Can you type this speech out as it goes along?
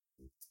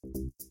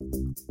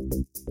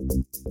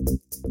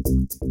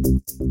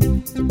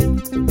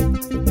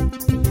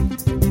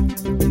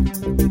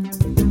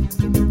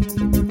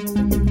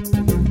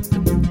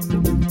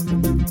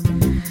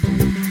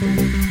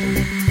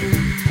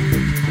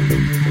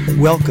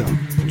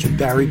Welcome to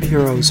Barry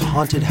Piro's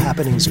Haunted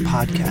Happenings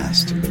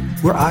podcast,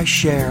 where I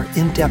share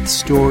in-depth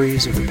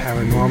stories of the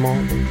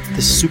paranormal,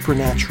 the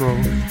supernatural,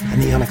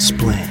 and the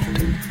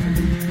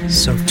unexplained.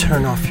 So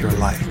turn off your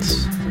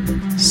lights,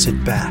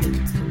 sit back,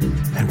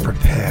 and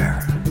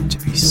prepare to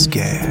be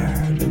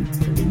scared.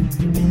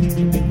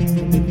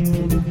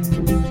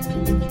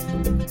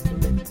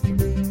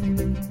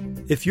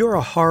 If you're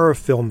a horror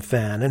film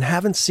fan and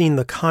haven't seen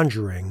The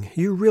Conjuring,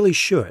 you really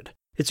should.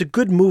 It's a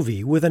good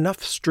movie with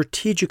enough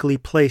strategically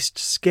placed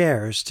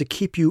scares to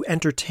keep you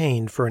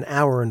entertained for an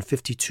hour and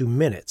 52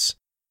 minutes.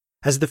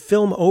 As the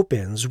film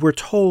opens, we're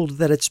told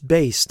that it's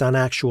based on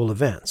actual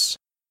events.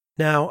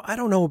 Now, I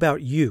don't know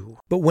about you,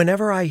 but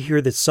whenever I hear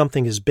that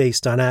something is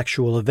based on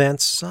actual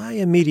events, I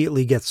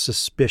immediately get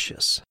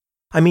suspicious.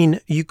 I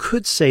mean, you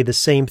could say the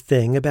same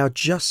thing about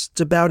just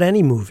about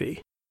any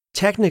movie.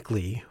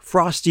 Technically,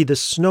 Frosty the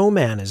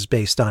Snowman is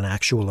based on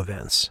actual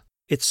events.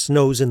 It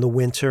snows in the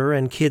winter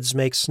and kids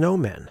make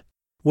snowmen.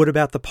 What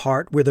about the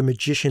part where the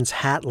magician's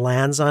hat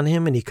lands on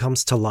him and he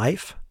comes to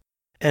life?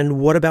 And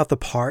what about the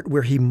part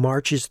where he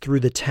marches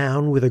through the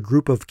town with a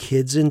group of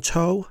kids in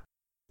tow?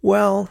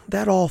 Well,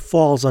 that all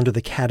falls under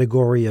the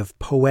category of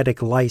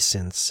poetic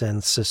license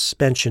and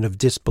suspension of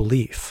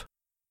disbelief.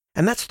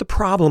 And that's the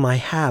problem I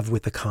have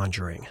with The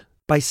Conjuring.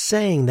 By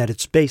saying that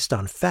it's based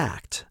on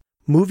fact,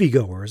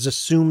 moviegoers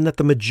assume that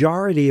the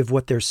majority of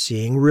what they're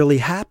seeing really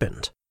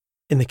happened.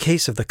 In the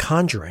case of The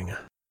Conjuring,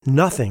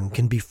 nothing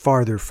can be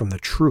farther from the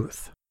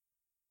truth.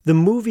 The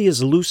movie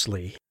is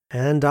loosely,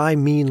 and I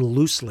mean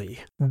loosely,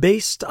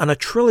 based on a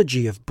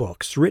trilogy of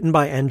books written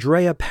by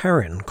Andrea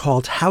Perron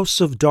called House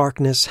of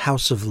Darkness,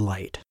 House of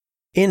Light.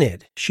 In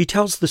it, she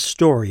tells the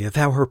story of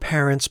how her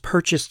parents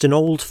purchased an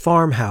old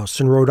farmhouse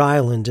in Rhode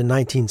Island in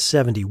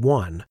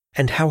 1971,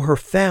 and how her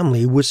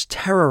family was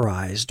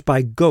terrorized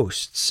by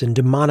ghosts and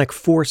demonic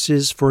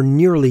forces for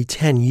nearly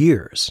 10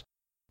 years.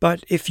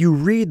 But if you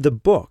read the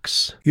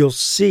books, you'll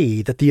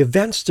see that the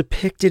events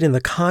depicted in the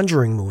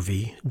Conjuring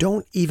movie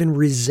don't even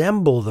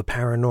resemble the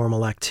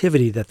paranormal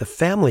activity that the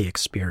family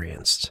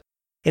experienced.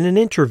 In an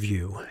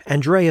interview,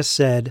 Andrea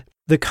said,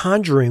 "The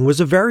Conjuring was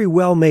a very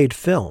well-made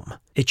film.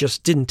 It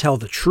just didn't tell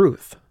the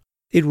truth.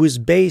 It was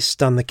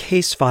based on the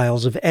case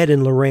files of Ed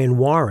and Lorraine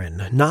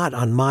Warren, not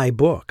on my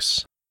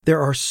books. There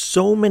are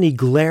so many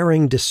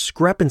glaring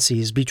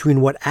discrepancies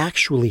between what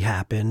actually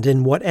happened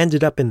and what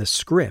ended up in the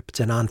script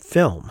and on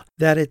film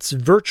that it's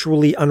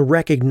virtually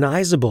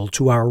unrecognizable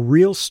to our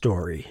real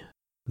story.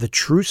 The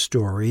true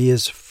story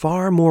is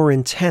far more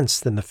intense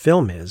than the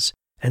film is,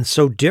 and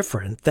so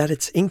different that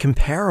it's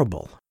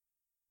incomparable."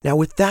 Now,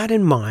 with that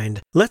in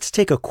mind, let's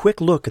take a quick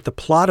look at the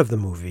plot of the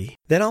movie.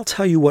 Then I'll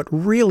tell you what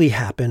really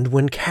happened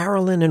when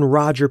Carolyn and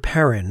Roger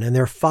Perron and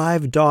their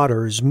 5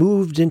 daughters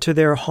moved into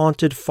their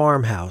haunted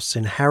farmhouse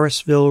in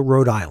Harrisville,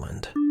 Rhode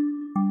Island.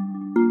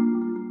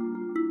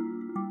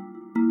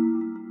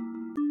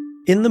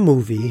 In the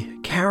movie,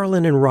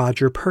 Carolyn and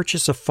Roger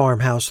purchase a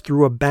farmhouse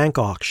through a bank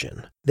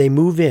auction. They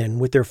move in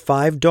with their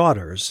 5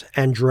 daughters,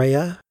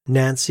 Andrea,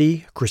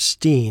 Nancy,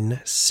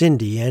 Christine,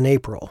 Cindy, and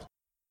April.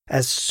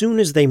 As soon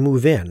as they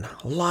move in,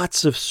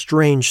 lots of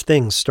strange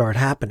things start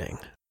happening.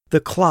 The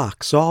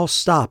clocks all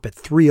stop at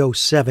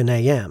 3:07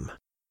 a.m.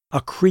 A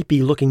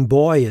creepy-looking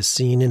boy is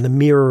seen in the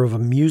mirror of a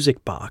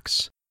music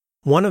box.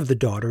 One of the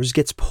daughters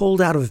gets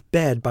pulled out of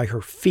bed by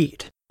her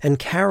feet, and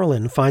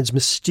Carolyn finds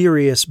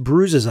mysterious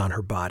bruises on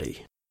her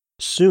body.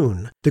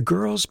 Soon, the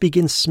girls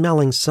begin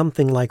smelling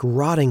something like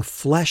rotting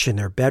flesh in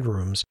their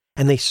bedrooms,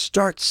 and they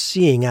start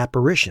seeing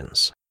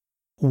apparitions.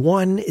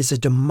 One is a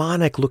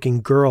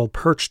demonic-looking girl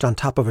perched on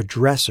top of a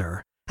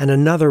dresser, and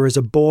another is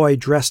a boy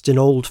dressed in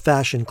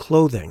old-fashioned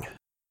clothing.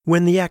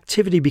 When the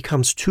activity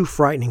becomes too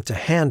frightening to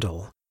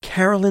handle,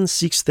 Carolyn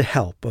seeks the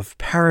help of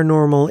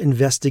paranormal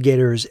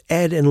investigators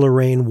Ed and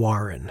Lorraine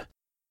Warren.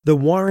 The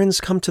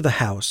Warrens come to the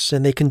house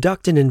and they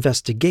conduct an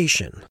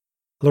investigation.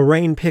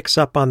 Lorraine picks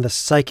up on the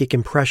psychic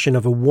impression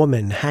of a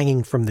woman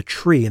hanging from the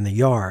tree in the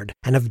yard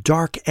and of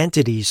dark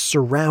entities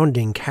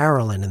surrounding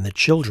Carolyn and the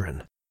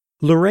children.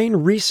 Lorraine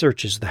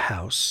researches the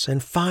house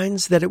and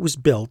finds that it was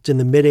built in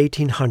the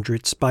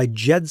mid-1800s by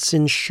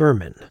Jedson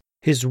Sherman.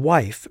 His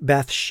wife,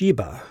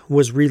 Bathsheba,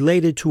 was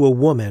related to a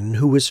woman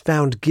who was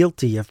found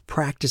guilty of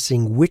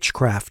practicing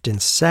witchcraft in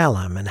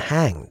Salem and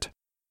hanged.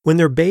 When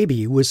their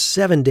baby was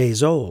 7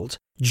 days old,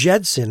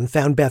 Jedson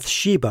found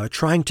Bathsheba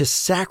trying to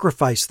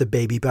sacrifice the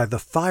baby by the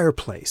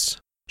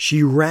fireplace.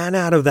 She ran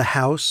out of the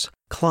house,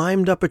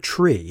 climbed up a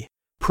tree,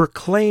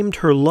 proclaimed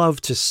her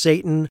love to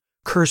Satan,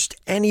 cursed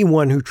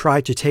anyone who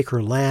tried to take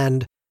her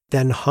land,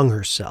 then hung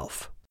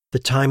herself. The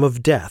time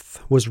of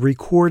death was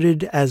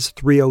recorded as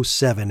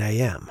 3:07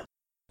 a.m.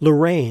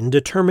 Lorraine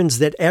determines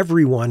that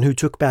everyone who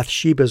took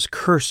Bathsheba's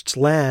cursed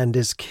land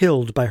is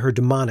killed by her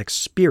demonic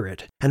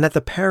spirit, and that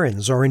the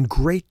Perrons are in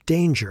great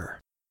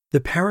danger. The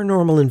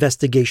paranormal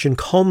investigation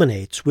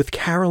culminates with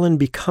Carolyn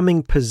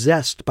becoming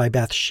possessed by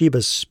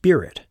Bathsheba's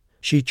spirit.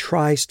 She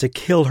tries to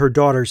kill her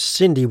daughter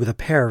Cindy with a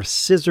pair of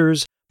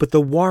scissors, but the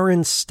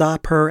Warrens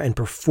stop her and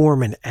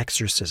perform an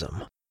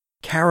exorcism.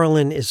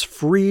 Carolyn is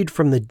freed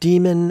from the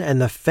demon,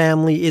 and the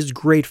family is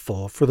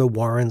grateful for the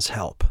Warrens'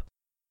 help.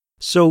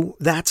 So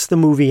that's the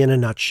movie in a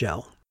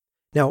nutshell.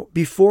 Now,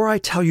 before I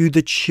tell you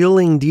the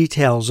chilling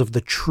details of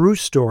the true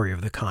story of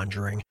The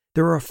Conjuring,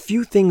 there are a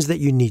few things that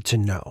you need to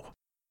know.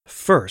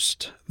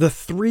 First, the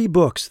 3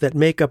 books that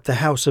make up the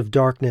House of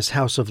Darkness,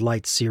 House of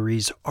Light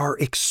series are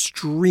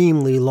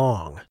extremely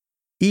long.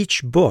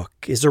 Each book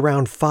is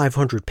around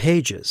 500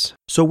 pages,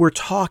 so we're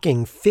talking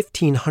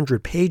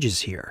 1,500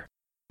 pages here.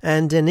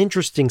 And an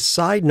interesting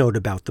side note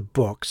about the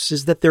books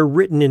is that they're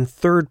written in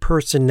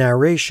third-person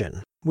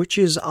narration, which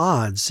is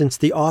odd since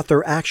the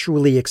author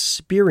actually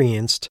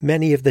experienced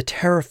many of the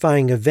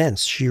terrifying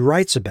events she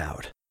writes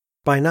about.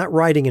 By not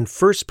writing in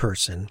first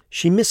person,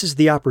 she misses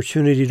the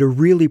opportunity to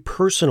really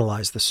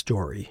personalize the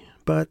story,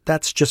 but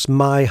that's just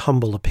my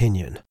humble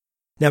opinion.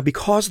 Now,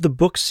 because the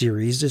book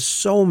series is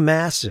so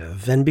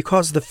massive, and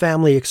because the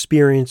family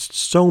experienced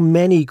so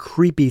many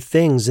creepy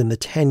things in the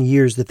 10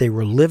 years that they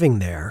were living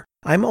there,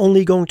 I'm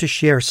only going to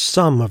share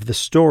some of the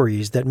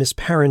stories that Miss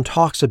Perrin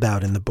talks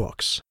about in the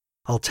books.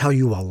 I'll tell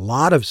you a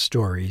lot of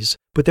stories,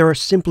 but there are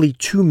simply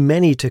too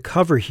many to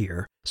cover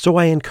here, so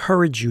I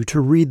encourage you to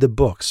read the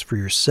books for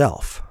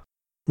yourself.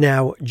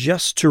 Now,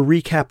 just to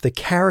recap the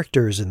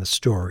characters in the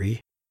story,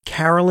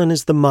 Carolyn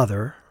is the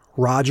mother,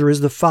 Roger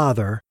is the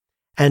father,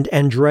 and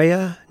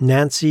Andrea,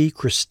 Nancy,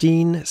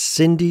 Christine,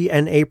 Cindy,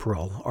 and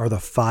April are the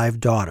 5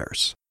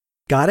 daughters.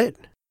 Got it?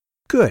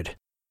 Good.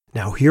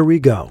 Now here we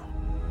go.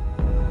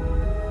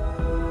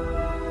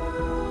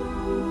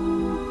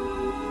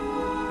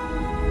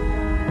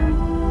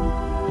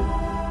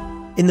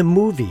 In the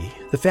movie,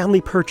 the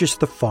family purchased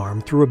the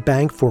farm through a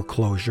bank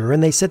foreclosure,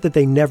 and they said that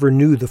they never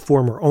knew the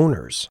former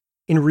owners.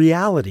 In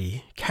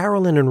reality,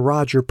 Carolyn and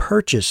Roger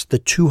purchased the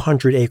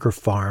 200-acre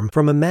farm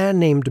from a man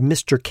named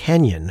Mr.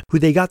 Kenyon, who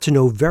they got to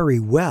know very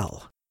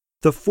well.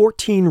 The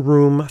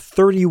 14-room,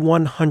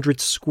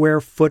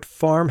 3,100-square-foot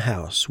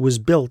farmhouse was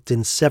built in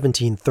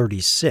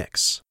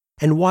 1736.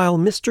 And while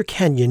Mr.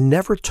 Kenyon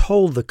never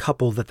told the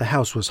couple that the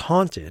house was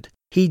haunted,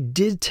 he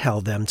did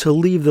tell them to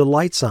leave the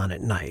lights on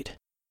at night.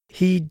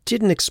 He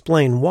didn't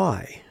explain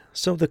why,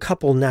 so the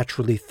couple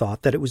naturally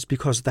thought that it was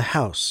because the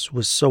house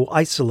was so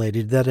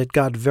isolated that it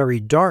got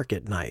very dark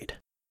at night.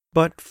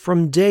 But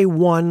from day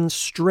one,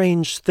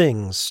 strange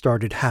things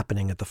started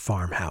happening at the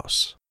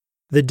farmhouse.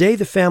 The day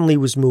the family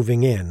was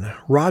moving in,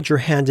 Roger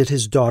handed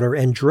his daughter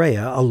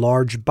Andrea a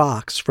large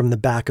box from the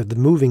back of the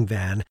moving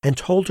van and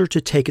told her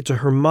to take it to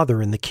her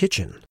mother in the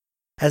kitchen.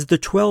 As the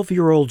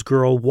 12-year-old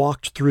girl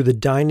walked through the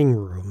dining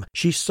room,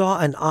 she saw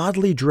an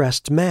oddly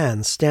dressed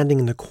man standing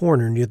in the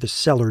corner near the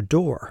cellar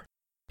door.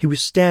 He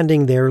was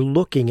standing there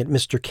looking at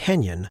Mr.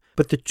 Kenyon,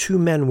 but the 2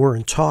 men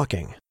weren't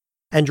talking.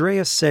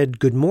 Andrea said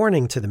good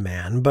morning to the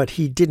man, but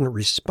he didn't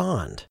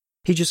respond.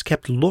 He just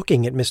kept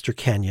looking at Mr.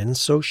 Kenyon,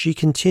 so she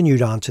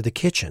continued on to the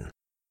kitchen.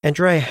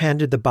 Andrea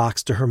handed the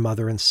box to her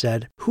mother and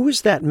said, "Who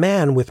is that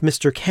man with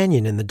Mr.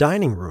 Kenyon in the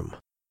dining room?"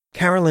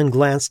 Carolyn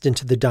glanced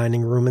into the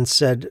dining room and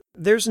said,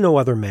 "There's no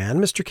other man.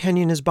 Mr.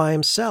 Kenyon is by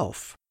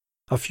himself."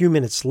 A few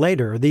minutes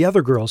later, the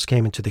other girls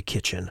came into the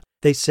kitchen.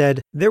 They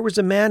said, "There was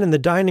a man in the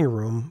dining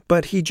room,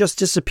 but he just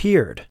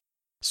disappeared."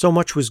 So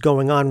much was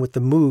going on with the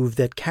move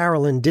that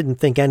Carolyn didn't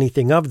think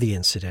anything of the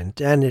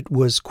incident, and it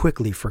was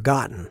quickly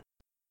forgotten.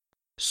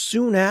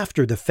 Soon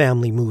after the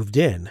family moved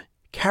in,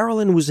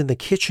 Carolyn was in the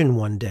kitchen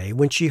one day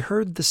when she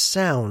heard the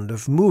sound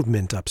of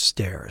movement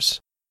upstairs.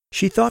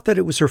 She thought that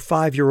it was her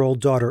 5-year-old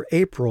daughter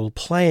April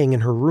playing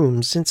in her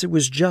room since it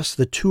was just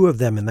the 2 of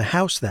them in the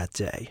house that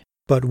day.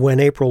 But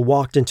when April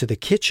walked into the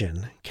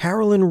kitchen,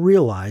 Carolyn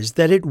realized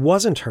that it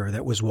wasn't her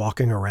that was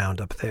walking around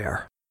up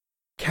there.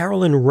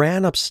 Carolyn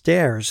ran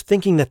upstairs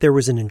thinking that there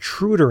was an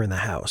intruder in the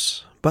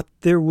house, but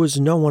there was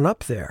no one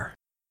up there.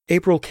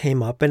 April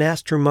came up and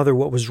asked her mother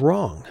what was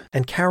wrong,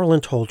 and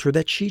Carolyn told her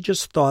that she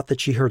just thought that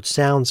she heard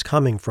sounds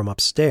coming from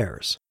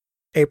upstairs.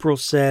 April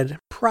said,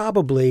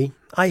 "Probably.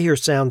 I hear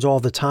sounds all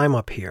the time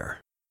up here."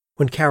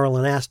 When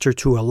Carolyn asked her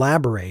to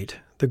elaborate,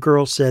 the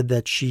girl said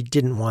that she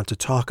didn't want to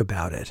talk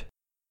about it.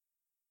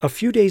 A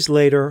few days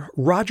later,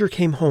 Roger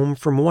came home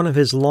from one of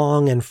his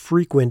long and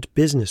frequent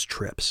business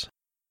trips.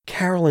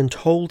 Carolyn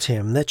told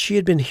him that she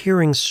had been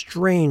hearing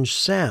strange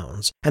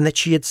sounds and that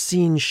she had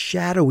seen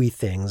shadowy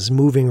things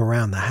moving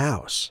around the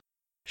house.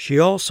 She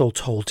also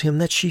told him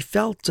that she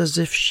felt as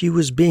if she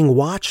was being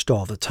watched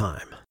all the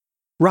time.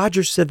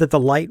 Roger said that the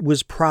light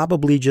was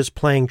probably just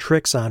playing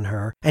tricks on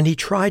her, and he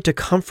tried to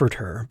comfort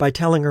her by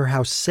telling her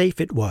how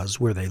safe it was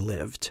where they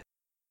lived.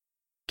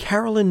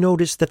 Carolyn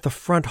noticed that the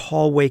front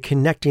hallway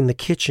connecting the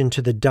kitchen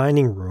to the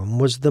dining room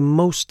was the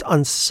most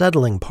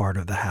unsettling part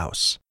of the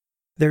house.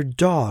 Their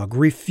dog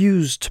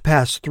refused to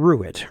pass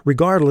through it,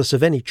 regardless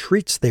of any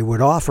treats they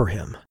would offer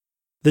him.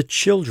 The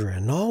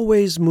children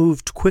always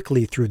moved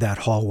quickly through that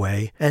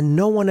hallway, and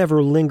no one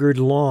ever lingered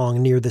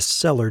long near the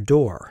cellar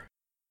door.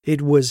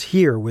 It was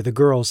here where the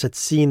girls had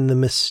seen the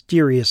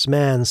mysterious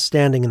man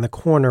standing in the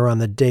corner on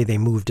the day they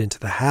moved into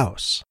the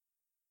house.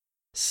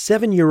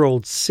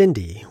 7-year-old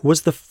Cindy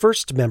was the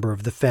first member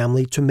of the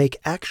family to make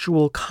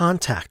actual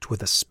contact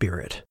with a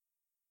spirit.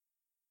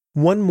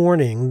 One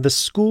morning, the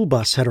school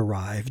bus had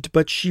arrived,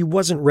 but she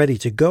wasn't ready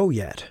to go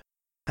yet.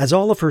 As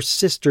all of her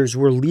sisters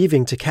were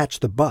leaving to catch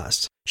the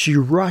bus, she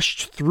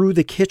rushed through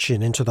the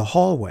kitchen into the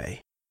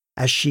hallway.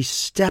 As she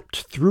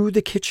stepped through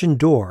the kitchen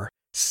door,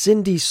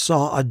 Cindy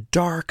saw a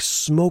dark,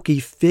 smoky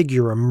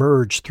figure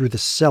emerge through the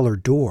cellar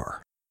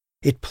door.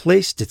 It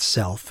placed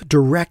itself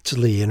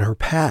directly in her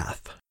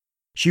path.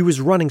 She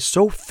was running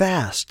so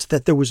fast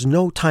that there was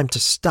no time to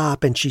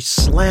stop, and she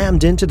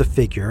slammed into the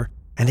figure,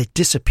 and it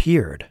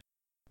disappeared.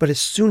 But as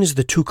soon as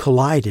the two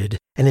collided,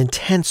 an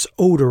intense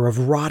odor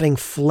of rotting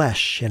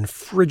flesh and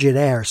frigid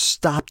air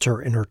stopped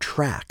her in her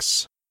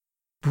tracks.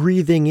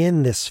 Breathing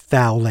in this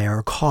foul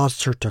air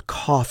caused her to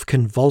cough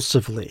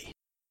convulsively.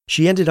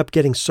 She ended up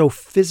getting so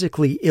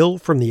physically ill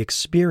from the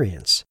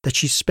experience that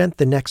she spent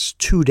the next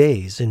 2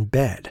 days in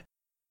bed.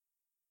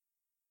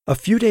 A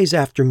few days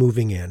after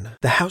moving in,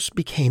 the house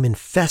became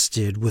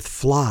infested with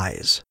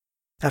flies.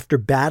 After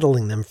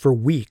battling them for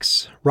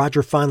weeks,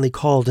 Roger finally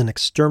called an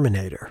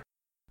exterminator.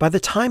 By the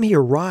time he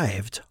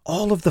arrived,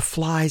 all of the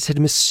flies had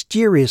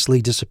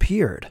mysteriously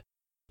disappeared.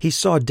 He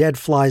saw dead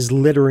flies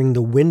littering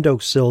the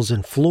windowsills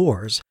and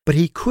floors, but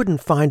he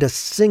couldn't find a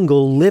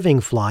single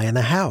living fly in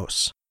the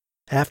house.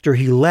 After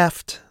he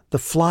left, the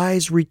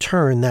flies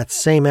returned that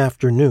same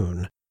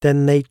afternoon,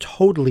 then they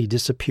totally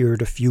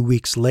disappeared a few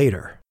weeks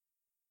later.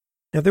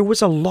 Now, there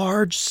was a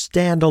large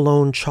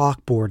standalone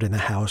chalkboard in the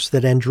house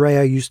that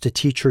Andrea used to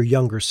teach her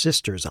younger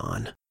sisters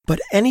on.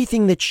 But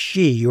anything that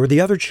she or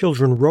the other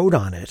children wrote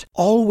on it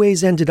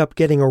always ended up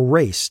getting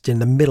erased in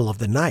the middle of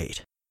the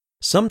night.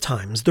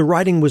 Sometimes the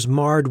writing was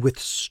marred with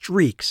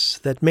streaks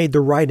that made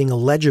the writing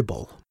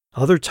illegible.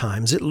 Other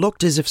times it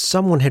looked as if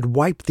someone had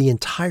wiped the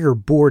entire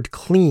board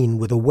clean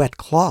with a wet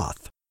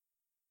cloth.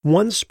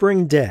 One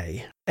spring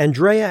day,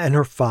 Andrea and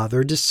her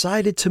father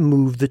decided to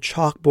move the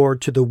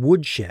chalkboard to the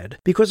woodshed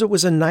because it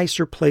was a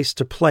nicer place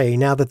to play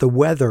now that the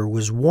weather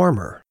was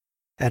warmer.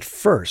 At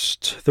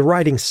first, the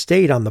writing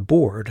stayed on the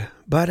board,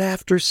 but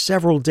after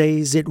several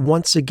days it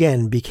once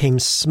again became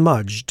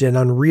smudged and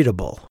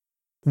unreadable.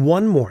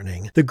 One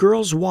morning, the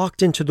girls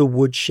walked into the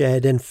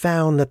woodshed and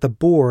found that the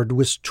board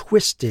was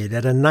twisted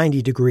at a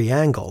 90-degree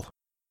angle.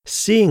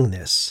 Seeing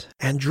this,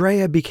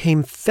 Andrea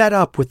became fed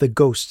up with the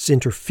ghost's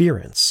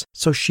interference,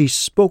 so she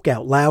spoke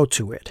out loud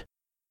to it.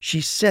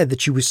 She said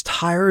that she was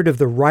tired of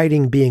the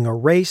writing being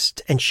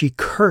erased, and she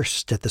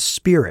cursed at the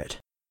spirit.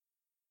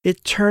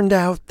 It turned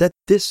out that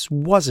this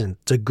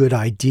wasn't a good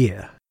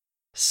idea.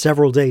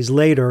 Several days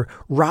later,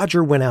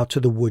 Roger went out to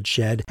the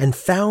woodshed and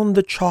found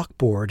the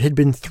chalkboard had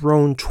been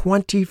thrown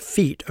 20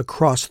 feet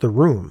across the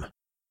room.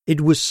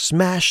 It was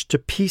smashed to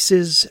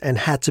pieces and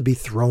had to be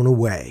thrown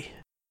away.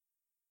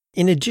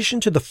 In addition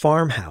to the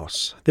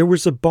farmhouse, there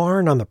was a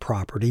barn on the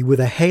property with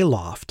a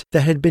hayloft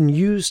that had been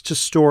used to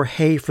store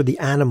hay for the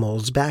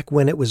animals back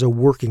when it was a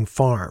working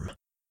farm.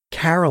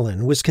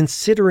 Carolyn was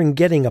considering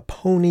getting a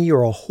pony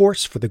or a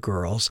horse for the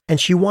girls, and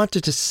she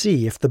wanted to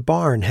see if the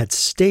barn had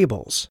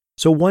stables.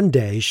 So one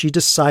day she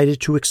decided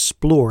to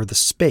explore the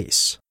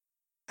space.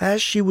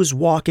 As she was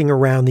walking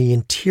around the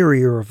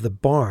interior of the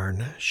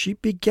barn, she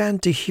began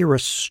to hear a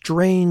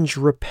strange,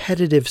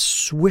 repetitive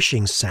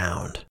swishing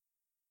sound.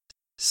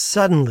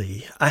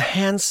 Suddenly, a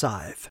hand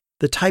scythe,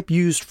 the type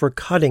used for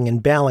cutting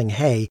and baling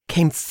hay,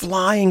 came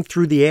flying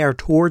through the air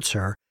towards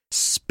her,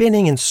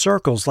 spinning in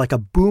circles like a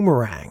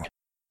boomerang.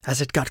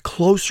 As it got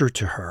closer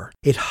to her,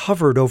 it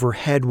hovered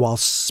overhead while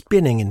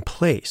spinning in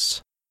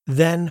place.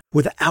 Then,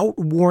 without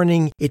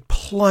warning, it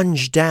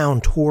plunged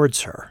down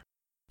towards her.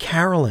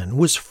 Carolyn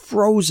was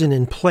frozen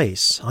in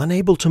place,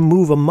 unable to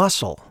move a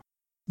muscle.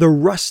 The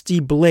rusty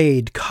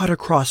blade cut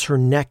across her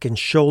neck and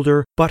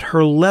shoulder, but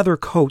her leather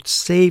coat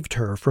saved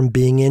her from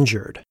being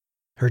injured.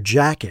 Her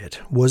jacket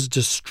was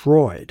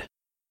destroyed.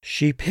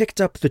 She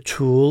picked up the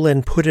tool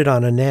and put it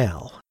on a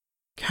nail.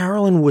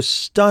 Carolyn was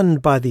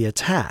stunned by the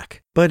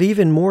attack, but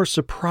even more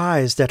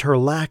surprised at her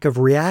lack of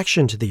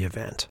reaction to the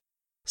event.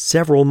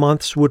 Several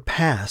months would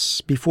pass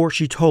before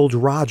she told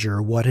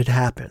Roger what had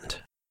happened.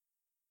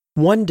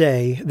 One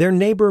day, their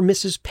neighbor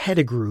Mrs.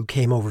 Pettigrew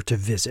came over to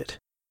visit.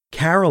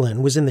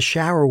 Carolyn was in the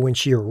shower when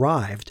she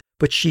arrived,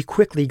 but she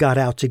quickly got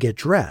out to get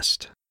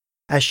dressed.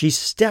 As she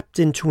stepped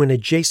into an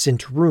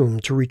adjacent room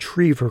to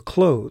retrieve her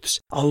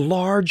clothes, a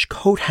large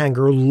coat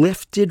hanger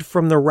lifted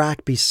from the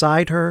rack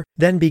beside her,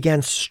 then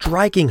began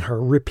striking her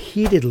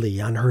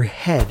repeatedly on her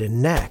head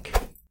and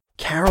neck.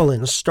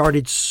 Carolyn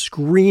started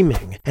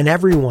screaming, and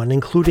everyone,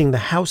 including the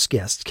house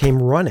guests,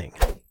 came running.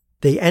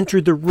 They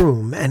entered the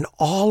room, and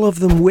all of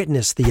them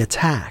witnessed the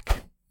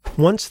attack.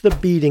 Once the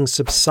beating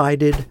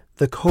subsided,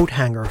 the coat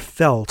hanger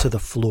fell to the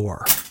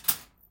floor.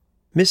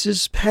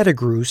 Mrs.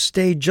 Pettigrew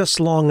stayed just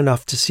long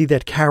enough to see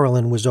that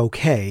Carolyn was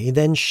okay,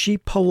 then she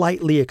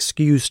politely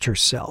excused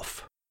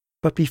herself.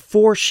 But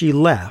before she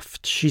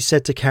left, she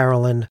said to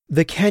Carolyn,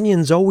 "The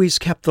Kenyans always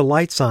kept the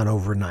lights on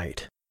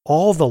overnight.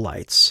 all the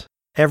lights,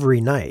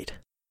 every night.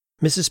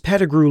 Mrs.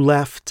 Pettigrew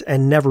left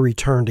and never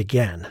returned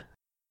again.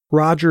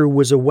 Roger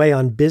was away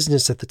on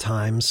business at the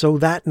time, so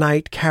that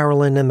night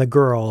Carolyn and the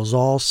girls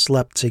all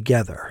slept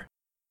together.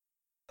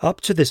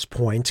 Up to this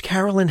point,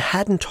 Carolyn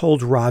hadn't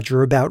told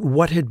Roger about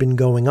what had been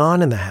going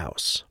on in the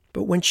house,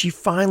 but when she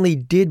finally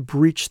did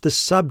breach the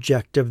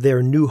subject of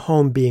their new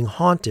home being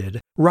haunted,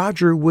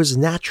 Roger was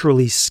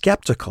naturally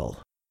skeptical.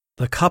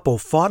 The couple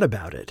fought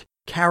about it,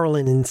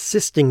 Carolyn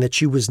insisting that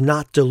she was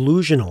not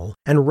delusional,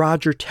 and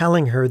Roger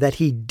telling her that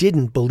he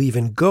didn't believe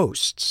in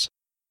ghosts.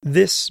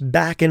 This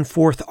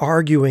back-and-forth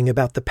arguing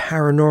about the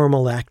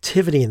paranormal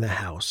activity in the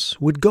house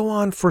would go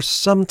on for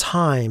some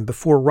time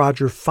before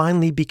Roger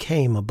finally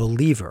became a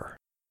believer.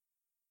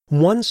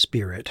 One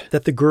spirit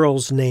that the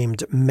girls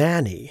named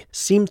Manny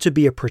seemed to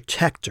be a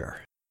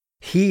protector.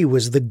 He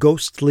was the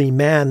ghostly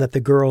man that the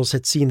girls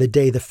had seen the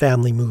day the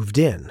family moved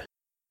in.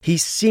 He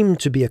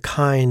seemed to be a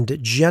kind,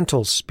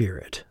 gentle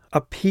spirit,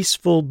 a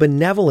peaceful,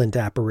 benevolent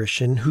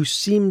apparition who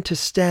seemed to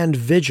stand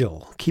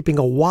vigil, keeping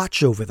a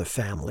watch over the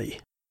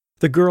family.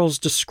 The girls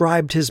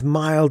described his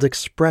mild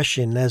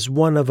expression as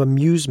one of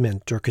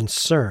amusement or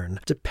concern,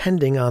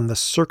 depending on the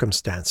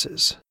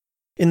circumstances.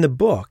 In the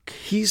book,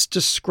 he's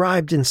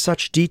described in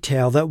such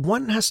detail that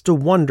one has to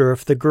wonder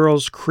if the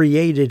girls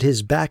created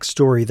his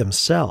backstory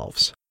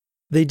themselves.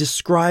 They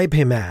describe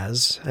him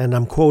as, and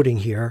I'm quoting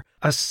here,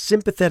 a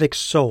sympathetic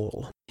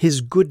soul, his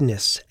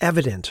goodness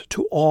evident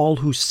to all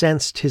who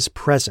sensed his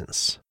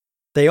presence.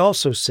 They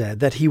also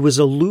said that he was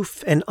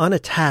aloof and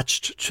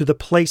unattached to the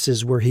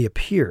places where he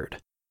appeared.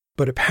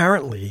 But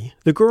apparently,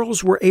 the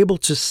girls were able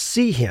to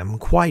see him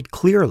quite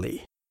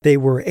clearly. They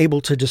were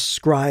able to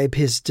describe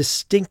his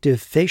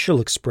distinctive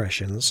facial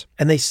expressions,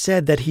 and they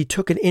said that he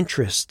took an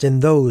interest in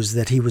those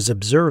that he was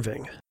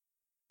observing.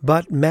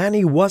 But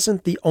Manny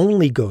wasn't the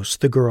only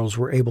ghost the girls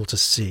were able to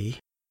see.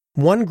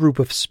 One group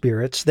of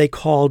spirits they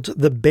called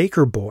the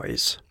Baker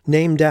Boys,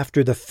 named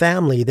after the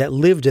family that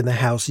lived in the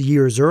house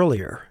years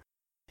earlier.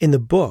 In the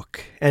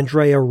book,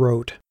 Andrea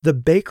wrote, "The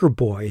Baker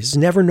Boys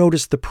never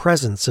noticed the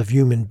presence of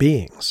human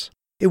beings.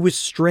 It was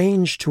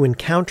strange to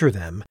encounter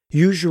them,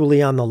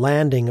 usually on the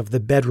landing of the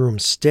bedroom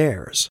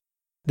stairs.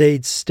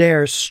 They'd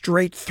stare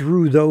straight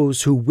through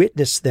those who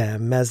witnessed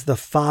them as the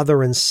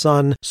father and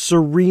son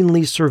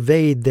serenely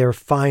surveyed their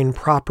fine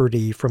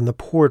property from the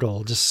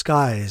portal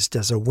disguised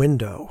as a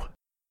window."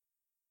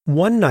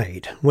 One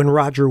night, when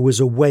Roger was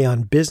away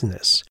on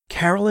business,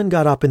 Carolyn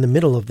got up in the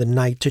middle of the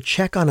night to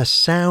check on a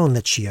sound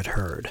that she had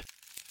heard.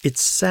 It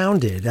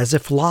sounded as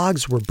if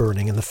logs were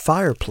burning in the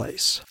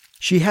fireplace.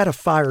 She had a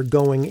fire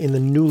going in the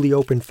newly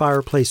opened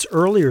fireplace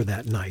earlier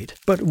that night,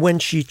 but when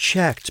she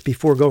checked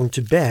before going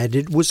to bed,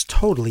 it was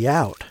totally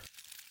out.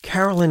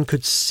 Carolyn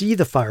could see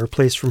the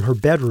fireplace from her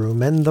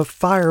bedroom, and the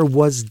fire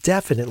was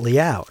definitely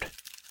out.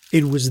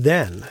 It was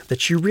then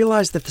that she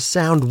realized that the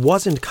sound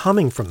wasn't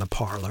coming from the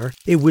parlor,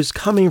 it was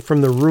coming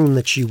from the room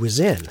that she was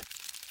in.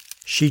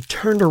 She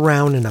turned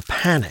around in a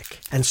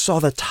panic and saw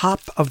the top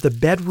of the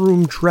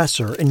bedroom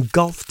dresser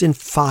engulfed in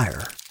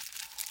fire.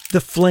 The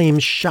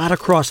flames shot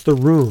across the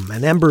room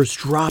and embers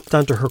dropped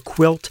onto her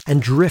quilt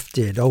and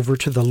drifted over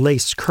to the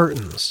lace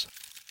curtains.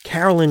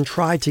 Carolyn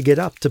tried to get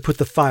up to put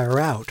the fire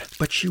out,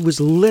 but she was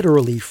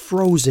literally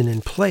frozen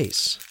in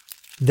place.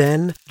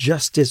 Then,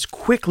 just as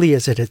quickly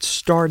as it had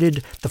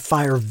started, the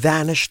fire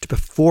vanished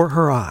before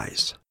her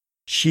eyes.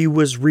 She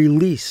was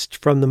released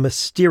from the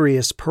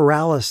mysterious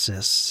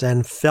paralysis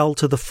and fell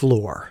to the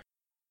floor.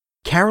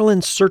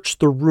 Carolyn searched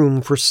the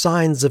room for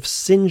signs of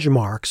singe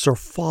marks or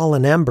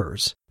fallen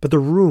embers, but the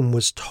room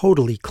was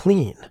totally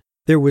clean.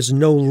 There was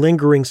no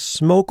lingering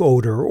smoke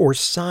odor or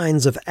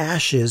signs of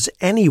ashes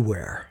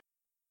anywhere.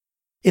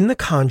 In The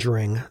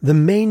Conjuring, the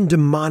main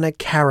demonic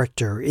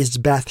character is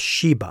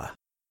Bathsheba.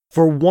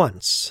 For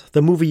once,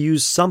 the movie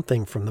used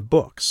something from the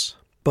books.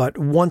 But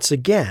once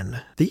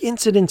again, the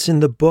incidents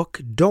in the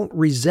book don't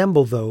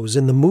resemble those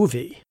in the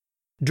movie.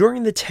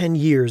 During the 10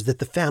 years that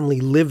the family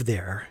lived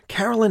there,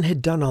 Carolyn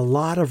had done a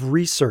lot of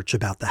research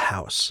about the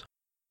house.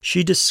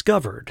 She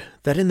discovered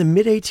that in the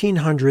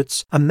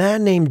mid-1800s, a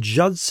man named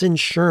Judson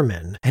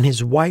Sherman and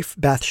his wife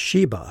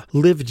Bathsheba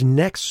lived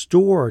next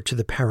door to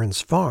the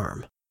Perrins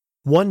farm.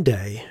 One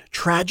day,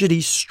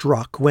 tragedy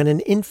struck when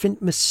an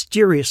infant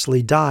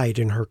mysteriously died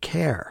in her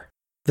care.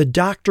 The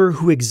doctor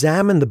who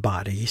examined the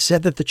body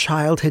said that the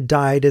child had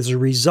died as a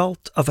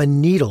result of a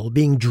needle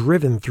being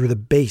driven through the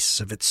base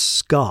of its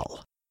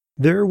skull.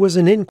 There was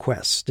an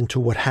inquest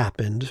into what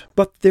happened,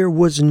 but there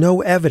was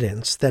no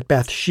evidence that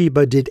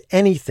Bathsheba did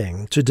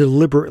anything to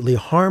deliberately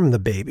harm the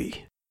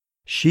baby.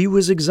 She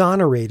was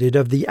exonerated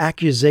of the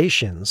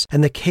accusations,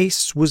 and the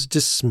case was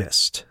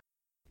dismissed.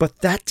 But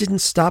that didn't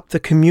stop the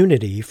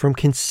community from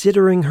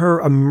considering her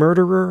a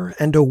murderer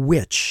and a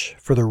witch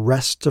for the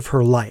rest of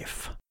her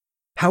life.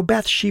 How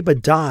Bathsheba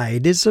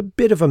died is a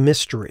bit of a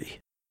mystery.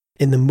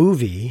 In the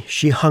movie,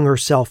 she hung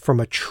herself from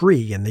a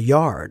tree in the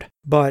yard,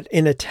 but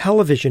in a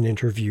television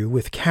interview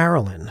with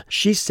Carolyn,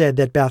 she said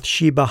that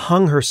Bathsheba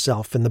hung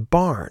herself in the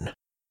barn.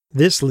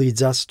 This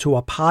leads us to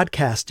a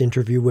podcast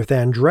interview with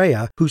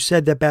Andrea, who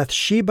said that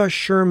Bathsheba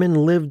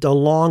Sherman lived a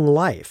long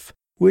life,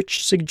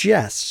 which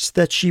suggests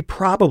that she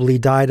probably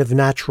died of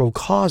natural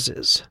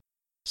causes.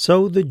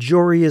 So the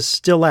jury is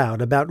still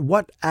out about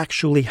what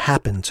actually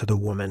happened to the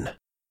woman.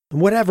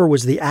 Whatever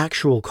was the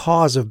actual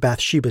cause of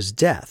Bathsheba's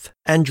death,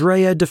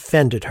 Andrea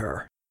defended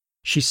her.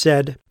 She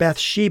said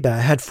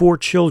Bathsheba had 4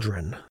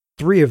 children.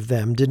 3 of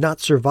them did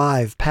not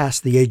survive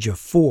past the age of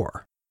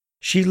 4.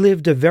 She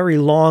lived a very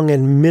long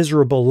and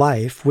miserable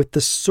life with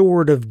the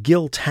sword of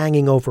guilt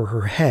hanging over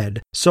her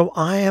head, so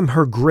I am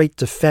her great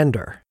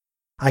defender.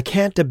 I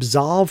can't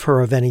absolve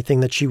her of anything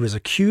that she was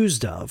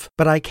accused of,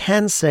 but I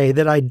can say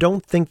that I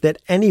don't think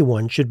that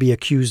anyone should be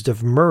accused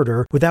of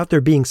murder without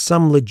there being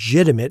some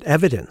legitimate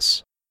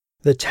evidence.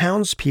 The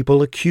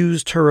townspeople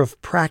accused her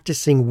of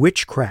practicing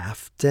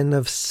witchcraft and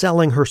of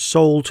selling her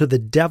soul to the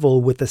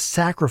devil with the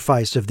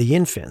sacrifice of the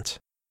infant.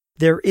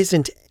 There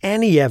isn't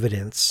any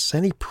evidence,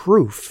 any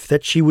proof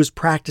that she was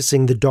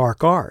practicing the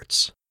dark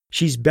arts.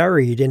 She's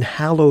buried in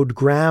hallowed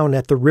ground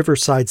at the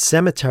Riverside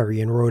Cemetery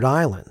in Rhode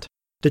Island.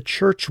 The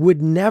church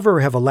would never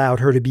have allowed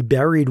her to be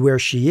buried where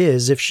she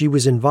is if she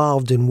was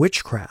involved in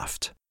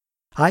witchcraft.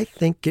 I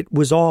think it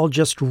was all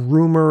just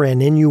rumor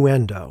and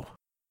innuendo.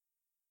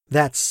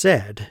 That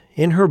said,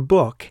 in her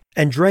book,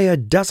 Andrea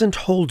doesn't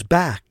hold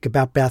back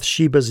about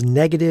Bathsheba's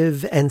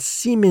negative and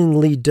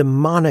seemingly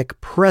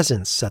demonic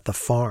presence at the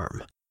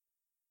farm.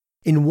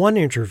 In one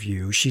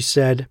interview, she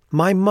said,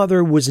 "My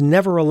mother was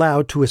never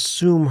allowed to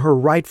assume her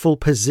rightful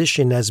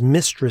position as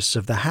mistress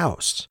of the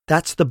house.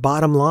 That's the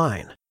bottom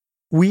line.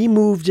 We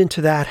moved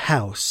into that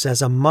house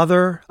as a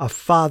mother, a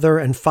father,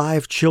 and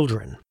 5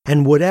 children,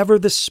 and whatever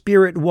the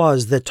spirit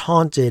was that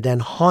taunted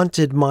and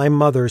haunted my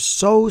mother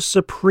so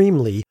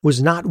supremely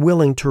was not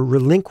willing to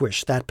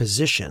relinquish that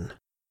position.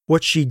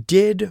 What she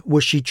did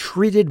was she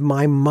treated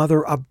my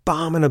mother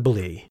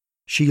abominably.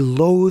 She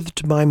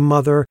loathed my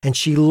mother, and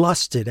she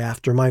lusted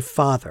after my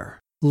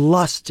father.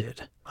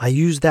 Lusted. I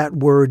use that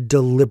word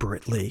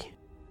deliberately."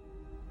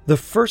 The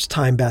first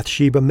time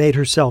Bathsheba made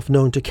herself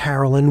known to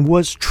Carolyn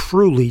was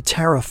truly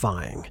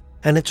terrifying,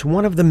 and it's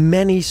one of the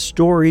many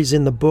stories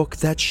in the book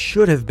that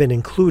should have been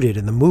included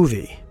in the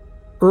movie.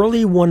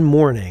 Early one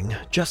morning,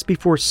 just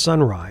before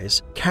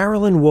sunrise,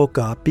 Carolyn woke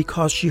up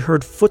because she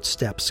heard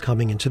footsteps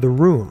coming into the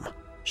room.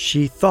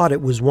 She thought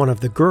it was one of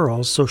the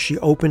girls, so she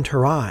opened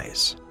her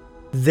eyes.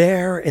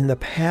 There, in the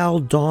pale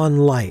dawn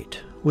light,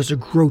 was a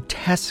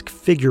grotesque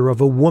figure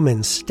of a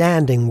woman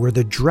standing where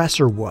the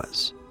dresser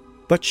was.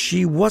 But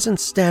she wasn't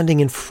standing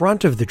in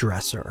front of the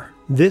dresser.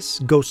 This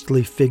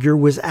ghostly figure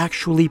was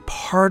actually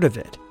part of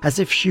it, as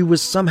if she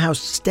was somehow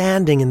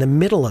standing in the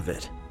middle of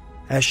it.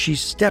 As she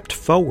stepped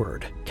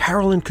forward,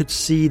 Carolyn could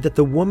see that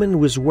the woman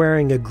was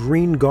wearing a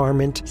green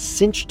garment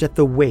cinched at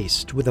the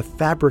waist with a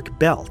fabric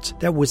belt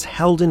that was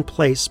held in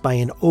place by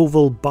an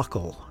oval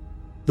buckle.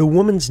 The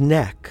woman's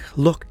neck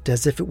looked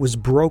as if it was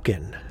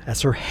broken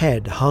as her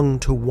head hung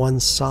to one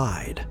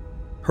side.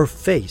 Her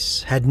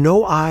face had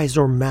no eyes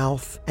or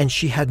mouth, and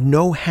she had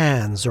no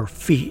hands or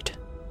feet.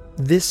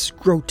 This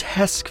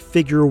grotesque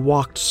figure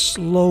walked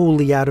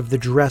slowly out of the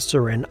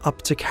dresser and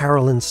up to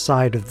Carolyn's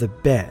side of the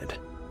bed.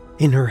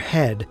 In her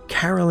head,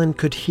 Carolyn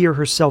could hear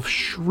herself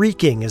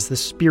shrieking as the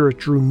spirit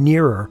drew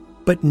nearer,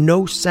 but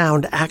no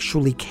sound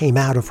actually came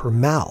out of her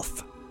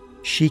mouth.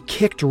 She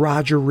kicked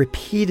Roger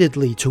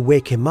repeatedly to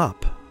wake him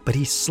up, but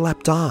he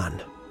slept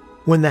on.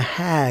 When the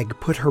hag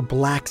put her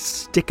black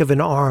stick of an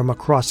arm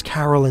across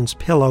Carolyn's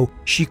pillow,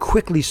 she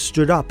quickly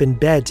stood up in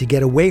bed to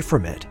get away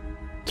from it.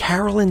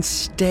 Carolyn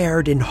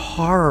stared in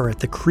horror at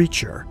the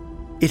creature.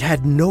 It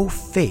had no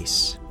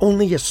face,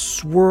 only a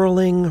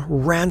swirling,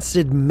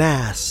 rancid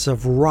mass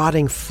of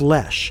rotting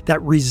flesh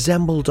that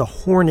resembled a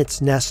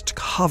hornet's nest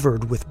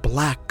covered with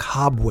black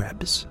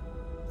cobwebs.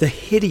 The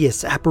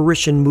hideous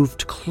apparition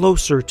moved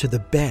closer to the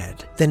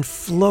bed, then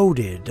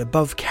floated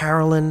above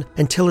Carolyn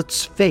until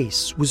its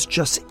face was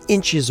just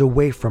inches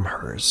away from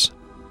hers.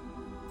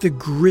 The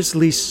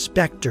grisly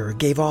specter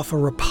gave off a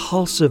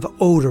repulsive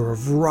odor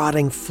of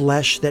rotting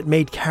flesh that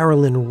made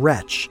Carolyn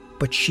retch,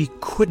 but she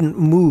couldn't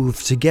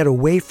move to get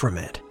away from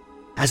it.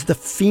 As the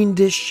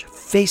fiendish,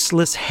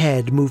 faceless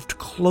head moved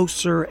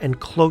closer and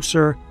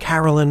closer,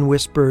 Carolyn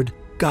whispered,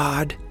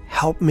 "God,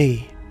 help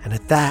me," and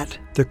at that,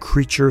 the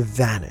creature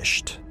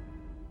vanished.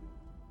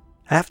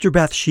 After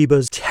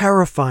Bathsheba's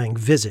terrifying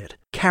visit,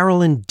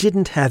 Carolyn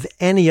didn't have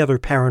any other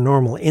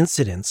paranormal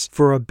incidents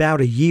for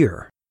about a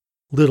year.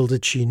 Little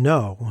did she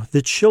know,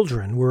 the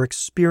children were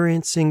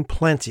experiencing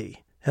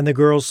plenty, and the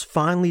girls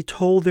finally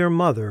told their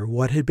mother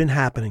what had been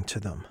happening to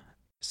them.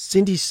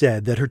 Cindy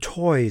said that her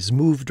toys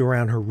moved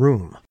around her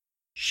room.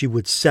 She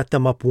would set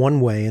them up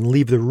one way and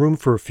leave the room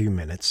for a few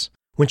minutes.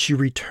 When she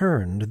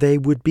returned, they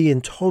would be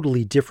in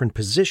totally different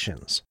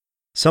positions.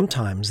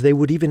 Sometimes they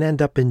would even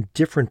end up in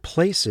different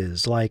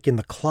places, like in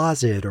the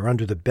closet or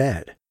under the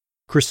bed.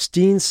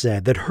 Christine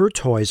said that her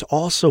toys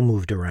also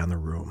moved around the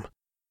room.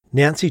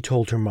 Nancy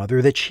told her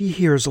mother that she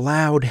hears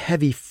loud,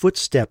 heavy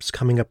footsteps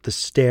coming up the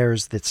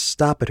stairs that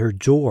stop at her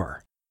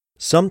door.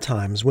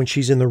 Sometimes when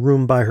she's in the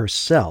room by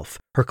herself,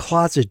 her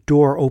closet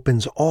door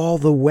opens all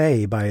the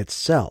way by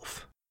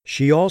itself.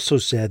 She also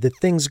said that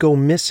things go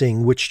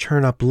missing which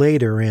turn up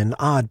later in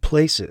odd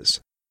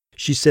places.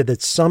 She said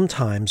that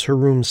sometimes her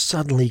room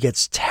suddenly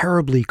gets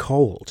terribly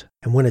cold,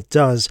 and when it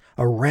does,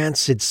 a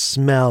rancid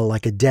smell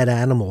like a dead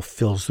animal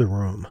fills the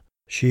room.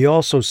 She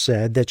also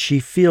said that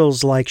she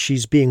feels like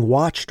she's being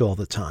watched all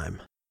the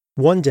time.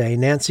 One day,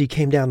 Nancy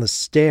came down the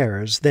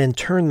stairs, then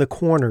turned the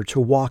corner to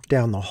walk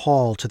down the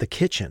hall to the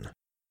kitchen.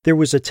 There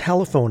was a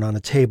telephone on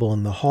a table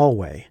in the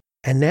hallway,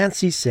 and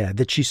Nancy said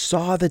that she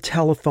saw the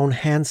telephone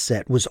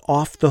handset was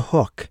off the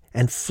hook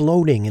and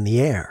floating in the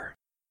air.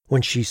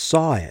 When she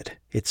saw it,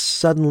 it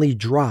suddenly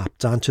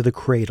dropped onto the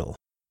cradle.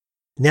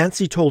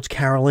 Nancy told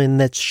Carolyn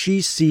that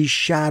she sees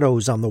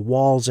shadows on the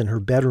walls in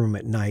her bedroom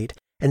at night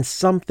and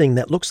something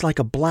that looks like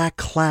a black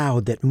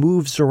cloud that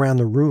moves around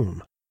the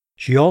room.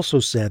 She also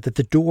said that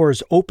the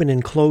doors open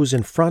and close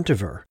in front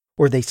of her,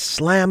 or they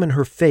slam in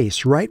her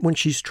face right when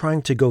she's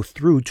trying to go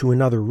through to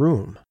another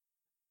room.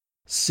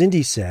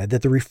 Cindy said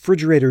that the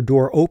refrigerator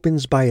door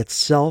opens by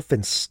itself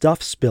and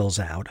stuff spills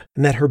out,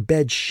 and that her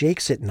bed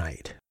shakes at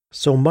night,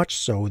 so much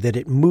so that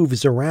it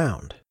moves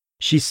around.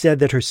 She said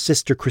that her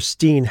sister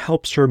Christine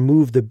helps her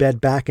move the bed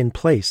back in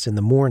place in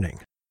the morning.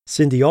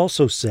 Cindy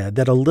also said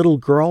that a little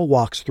girl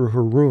walks through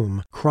her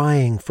room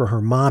crying for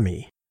her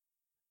mommy.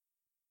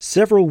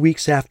 Several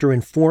weeks after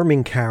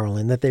informing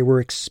Carolyn that they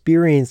were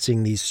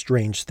experiencing these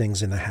strange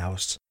things in the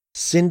house,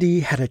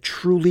 Cindy had a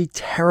truly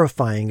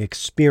terrifying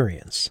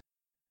experience.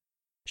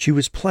 She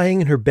was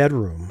playing in her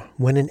bedroom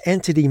when an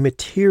entity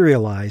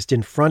materialized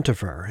in front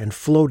of her and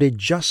floated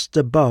just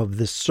above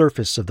the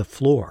surface of the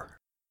floor.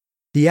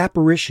 The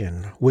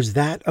apparition was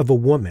that of a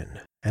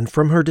woman, and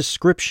from her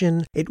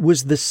description, it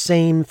was the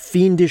same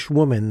fiendish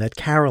woman that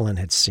Carolyn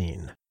had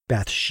seen,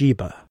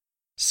 Bathsheba.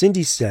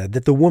 Cindy said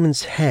that the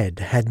woman's head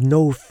had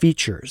no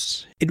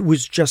features. It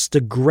was just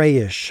a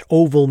grayish,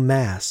 oval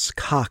mass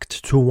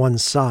cocked to one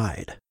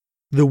side.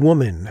 The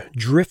woman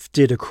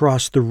drifted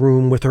across the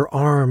room with her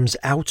arms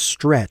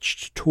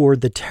outstretched toward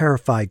the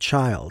terrified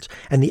child,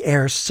 and the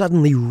air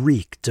suddenly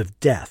reeked of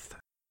death.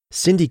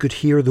 Cindy could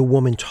hear the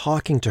woman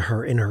talking to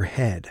her in her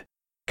head.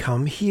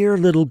 "Come here,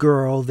 little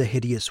girl," the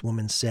hideous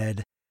woman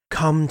said.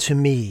 "Come to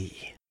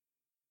me."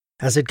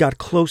 As it got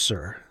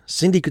closer,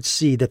 Cindy could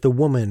see that the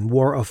woman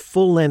wore a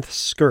full-length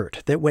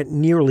skirt that went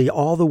nearly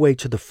all the way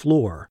to the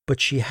floor,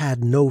 but she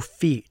had no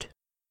feet.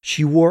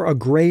 She wore a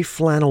gray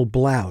flannel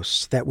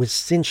blouse that was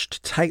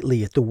cinched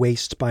tightly at the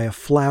waist by a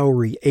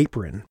flowery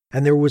apron,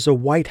 and there was a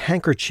white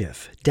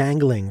handkerchief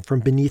dangling from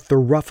beneath the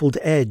ruffled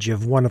edge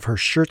of one of her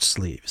shirt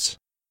sleeves.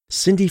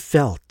 Cindy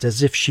felt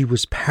as if she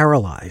was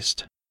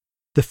paralyzed.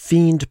 The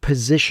fiend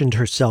positioned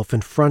herself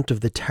in front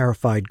of the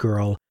terrified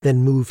girl,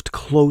 then moved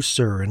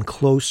closer and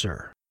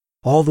closer.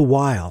 All the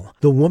while,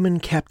 the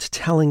woman kept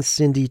telling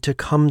Cindy to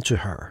come to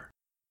her.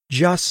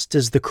 Just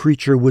as the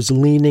creature was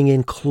leaning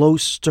in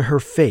close to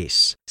her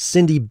face,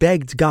 Cindy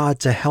begged God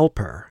to help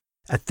her.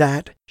 At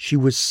that, she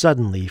was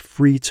suddenly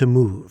free to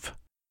move.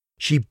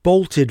 She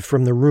bolted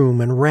from the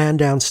room and ran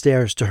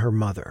downstairs to her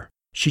mother.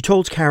 She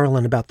told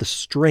Carolyn about the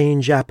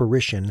strange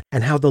apparition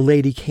and how the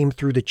lady came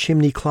through the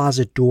chimney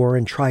closet door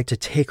and tried to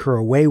take her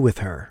away with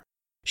her.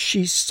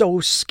 "She's so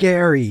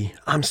scary.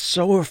 I'm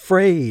so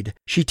afraid.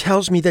 She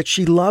tells me that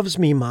she loves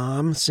me,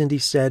 Mom," Cindy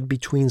said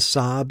between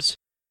sobs.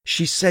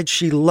 "She said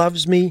she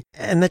loves me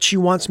and that she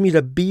wants me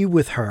to be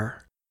with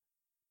her."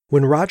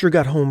 When Roger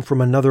got home from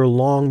another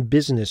long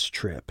business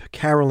trip,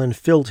 Carolyn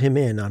filled him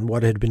in on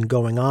what had been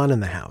going on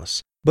in the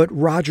house. But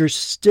Roger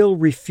still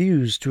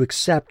refused to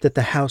accept that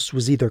the house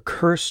was either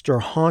cursed or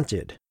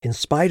haunted, in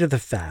spite of the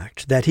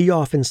fact that he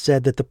often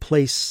said that the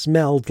place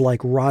smelled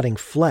like rotting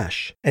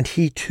flesh, and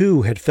he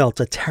too had felt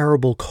a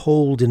terrible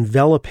cold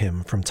envelop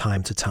him from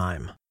time to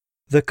time.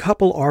 The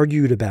couple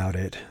argued about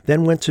it,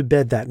 then went to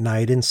bed that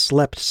night and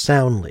slept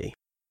soundly.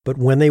 But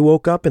when they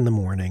woke up in the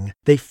morning,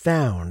 they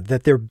found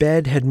that their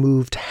bed had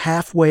moved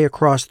halfway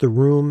across the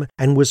room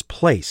and was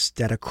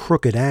placed at a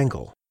crooked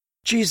angle.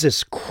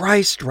 "Jesus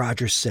Christ,"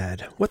 Roger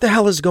said. "What the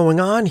hell is going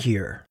on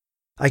here?"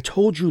 "I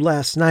told you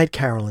last night,"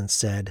 Carolyn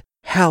said.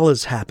 "Hell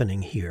is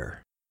happening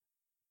here."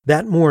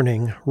 That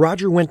morning,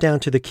 Roger went down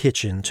to the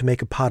kitchen to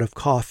make a pot of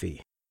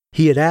coffee.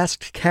 He had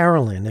asked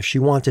Carolyn if she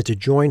wanted to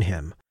join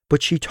him,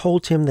 but she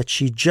told him that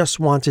she just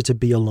wanted to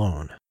be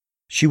alone.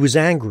 She was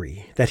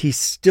angry that he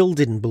still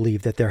didn't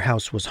believe that their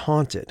house was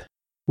haunted.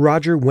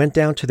 Roger went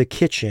down to the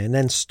kitchen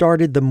and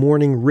started the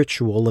morning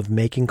ritual of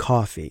making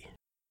coffee.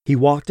 He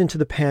walked into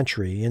the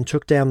pantry and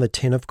took down the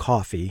tin of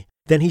coffee.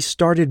 Then he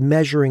started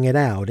measuring it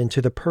out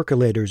into the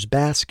percolator's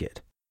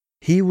basket.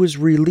 He was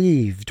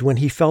relieved when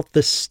he felt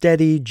the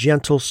steady,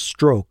 gentle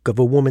stroke of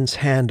a woman's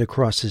hand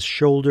across his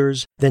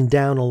shoulders, then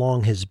down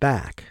along his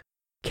back.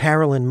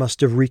 Carolyn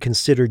must have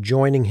reconsidered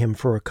joining him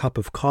for a cup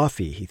of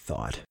coffee, he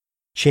thought.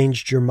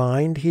 "Changed your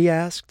mind?" he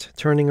asked,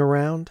 turning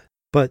around.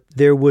 But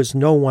there was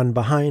no one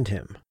behind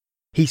him.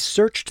 He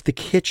searched the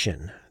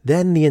kitchen,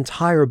 then the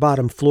entire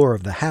bottom floor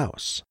of the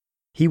house.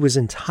 He was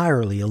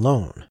entirely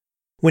alone.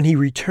 When he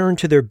returned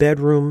to their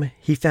bedroom,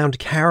 he found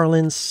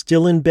Carolyn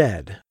still in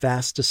bed,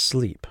 fast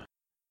asleep.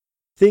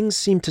 Things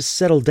seemed to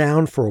settle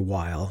down for a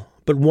while,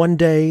 but one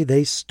day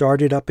they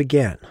started up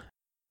again.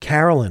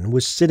 Carolyn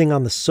was sitting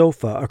on the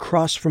sofa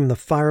across from the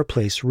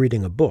fireplace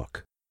reading a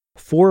book.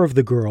 4 of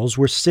the girls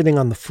were sitting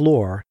on the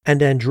floor,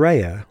 and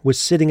Andrea was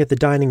sitting at the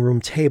dining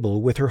room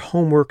table with her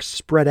homework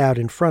spread out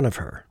in front of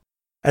her.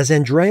 As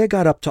Andrea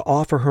got up to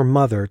offer her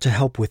mother to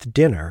help with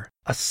dinner,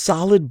 a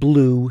solid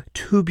blue,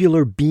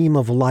 tubular beam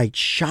of light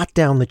shot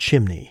down the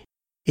chimney.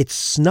 It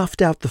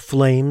snuffed out the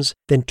flames,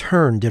 then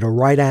turned at a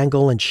right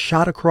angle and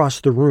shot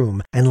across the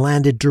room and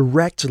landed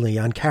directly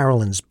on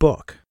Carolyn's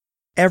book.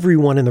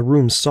 Everyone in the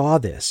room saw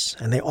this,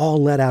 and they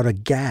all let out a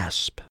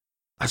gasp.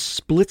 A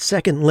split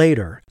second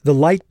later, the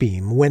light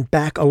beam went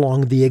back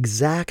along the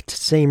exact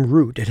same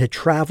route it had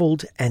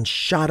traveled and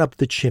shot up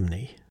the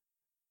chimney.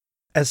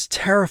 As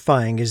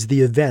terrifying as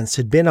the events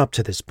had been up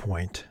to this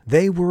point,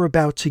 they were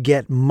about to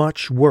get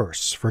much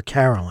worse for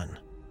Carolyn.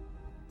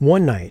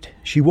 One night,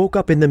 she woke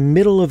up in the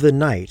middle of the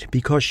night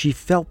because she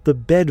felt the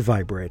bed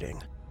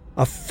vibrating.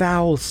 A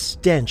foul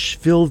stench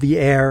filled the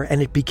air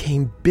and it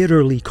became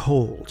bitterly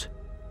cold.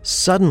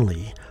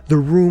 Suddenly, the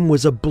room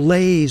was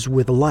ablaze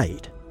with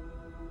light.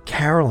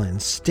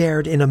 Carolyn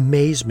stared in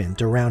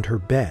amazement around her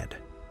bed.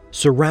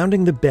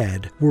 Surrounding the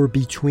bed were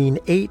between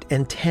 8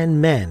 and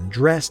 10 men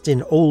dressed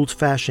in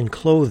old-fashioned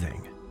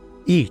clothing.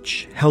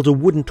 Each held a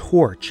wooden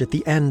torch at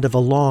the end of a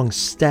long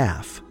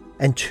staff,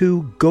 and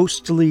 2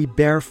 ghostly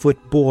barefoot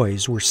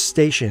boys were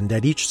stationed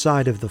at each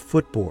side of the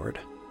footboard.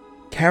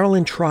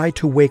 Carolyn tried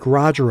to wake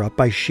Roger up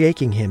by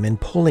shaking him and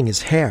pulling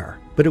his hair,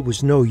 but it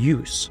was no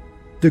use.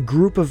 The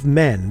group of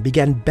men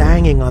began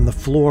banging on the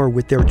floor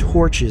with their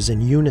torches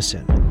in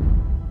unison.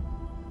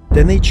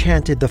 Then they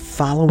chanted the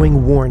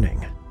following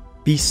warning: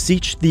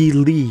 "Beseech thee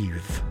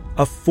leave,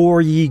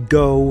 afore ye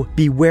go,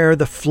 beware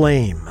the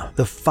flame,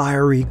 the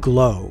fiery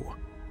glow.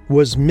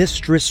 Was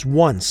mistress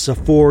once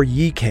afore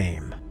ye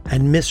came,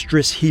 and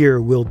mistress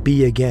here will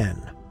be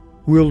again.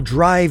 We'll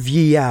drive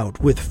ye out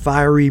with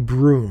fiery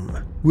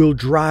broom, we'll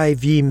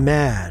drive ye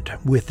mad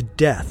with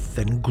death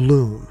and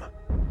gloom."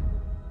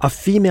 A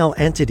female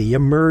entity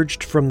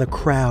emerged from the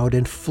crowd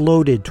and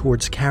floated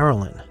towards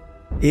Carolyn.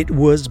 It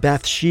was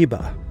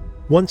Bathsheba.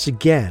 Once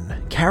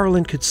again,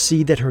 Carolyn could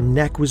see that her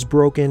neck was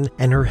broken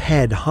and her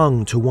head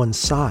hung to one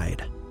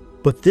side.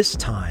 But this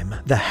time,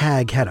 the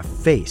hag had a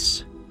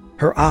face.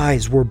 Her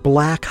eyes were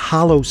black,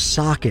 hollow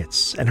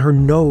sockets, and her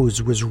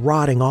nose was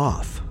rotting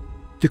off.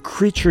 The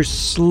creature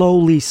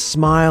slowly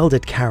smiled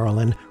at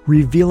Carolyn,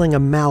 revealing a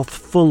mouth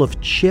full of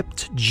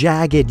chipped,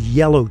 jagged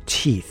yellow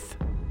teeth.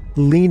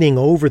 Leaning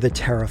over the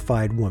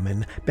terrified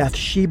woman,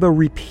 Bathsheba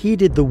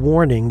repeated the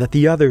warning that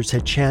the others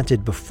had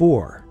chanted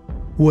before.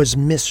 "Was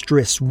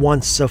mistress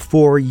once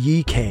afore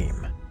ye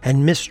came,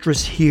 and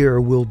mistress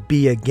here will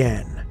be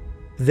again."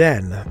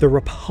 Then the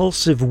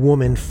repulsive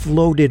woman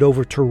floated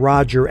over to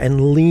Roger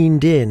and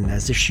leaned in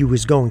as if she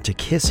was going to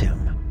kiss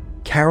him.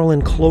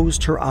 Carolyn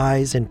closed her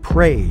eyes and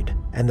prayed,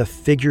 and the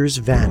figures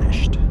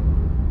vanished.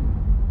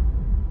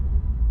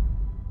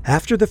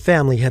 After the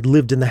family had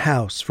lived in the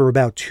house for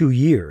about 2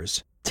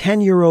 years,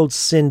 10-year-old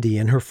Cindy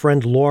and her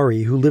friend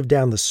Laurie, who lived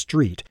down the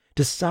street,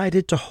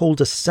 decided to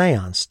hold a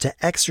seance to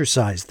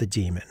exorcise the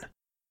demon.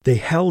 They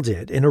held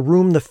it in a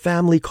room the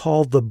family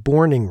called the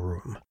Borning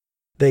Room.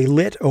 They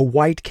lit a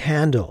white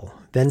candle,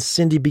 then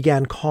Cindy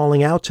began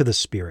calling out to the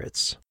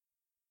spirits.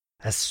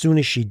 As soon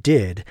as she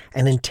did,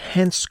 an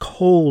intense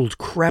cold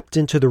crept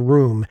into the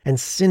room, and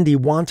Cindy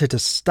wanted to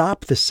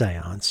stop the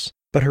seance,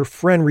 but her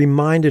friend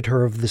reminded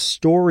her of the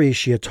stories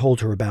she had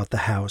told her about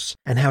the house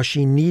and how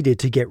she needed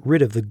to get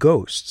rid of the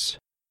ghosts.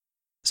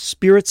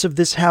 "Spirits of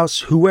this house,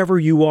 whoever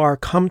you are,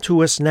 come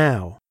to us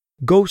now.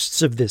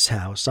 Ghosts of this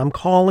house, I'm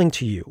calling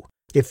to you.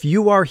 If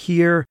you are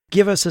here,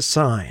 give us a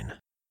sign."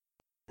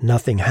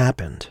 Nothing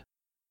happened.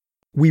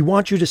 "We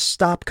want you to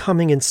stop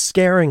coming and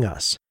scaring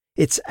us.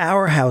 It's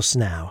our house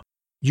now.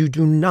 You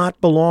do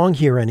not belong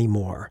here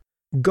anymore.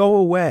 Go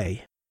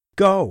away.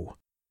 Go.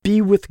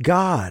 Be with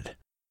God."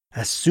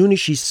 As soon as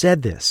she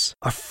said this,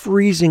 a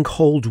freezing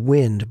cold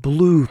wind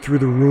blew through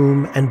the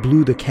room and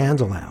blew the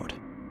candle out.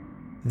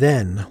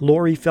 Then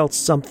Laurie felt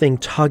something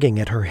tugging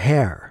at her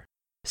hair.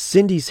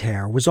 Cindy's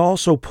hair was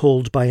also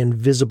pulled by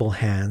invisible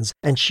hands,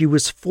 and she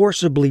was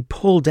forcibly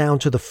pulled down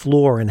to the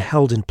floor and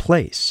held in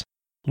place.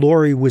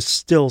 Laurie was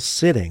still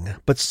sitting,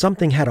 but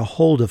something had a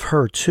hold of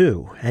her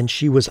too, and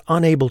she was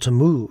unable to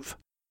move.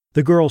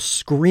 The girls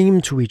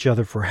screamed to each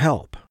other for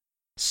help.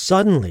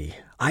 Suddenly,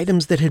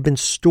 items that had been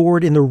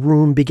stored in the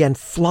room began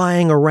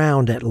flying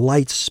around at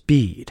light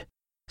speed.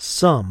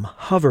 Some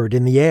hovered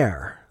in the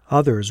air,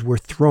 others were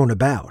thrown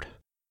about.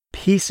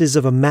 Pieces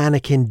of a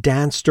mannequin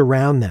danced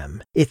around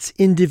them. Its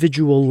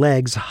individual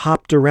legs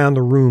hopped around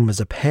the room as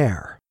a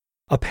pair.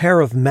 A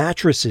pair of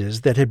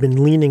mattresses that had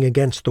been leaning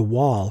against the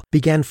wall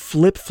began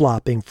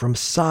flip-flopping from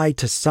side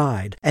to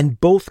side,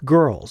 and both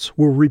girls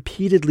were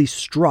repeatedly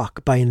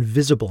struck by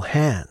invisible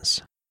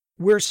hands.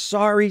 "We're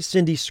sorry,"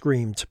 Cindy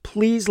screamed.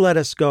 "Please let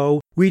us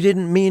go. We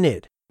didn't mean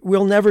it.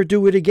 We'll never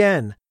do it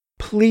again.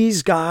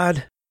 Please,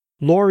 God."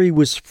 Laurie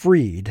was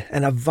freed,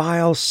 and a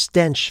vile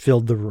stench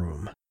filled the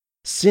room.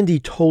 Cindy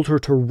told her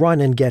to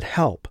run and get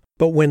help,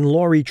 but when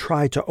Laurie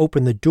tried to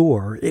open the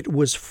door, it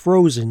was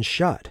frozen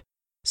shut.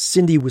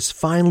 Cindy was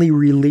finally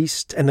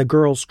released, and the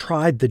girls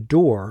tried the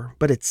door,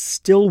 but it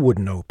still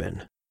wouldn't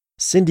open.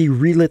 Cindy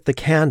relit the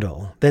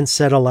candle, then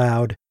said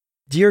aloud,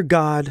 "Dear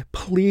God,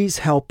 please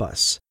help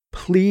us.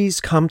 Please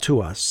come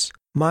to us.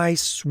 My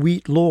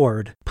sweet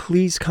Lord,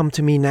 please come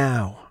to me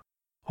now."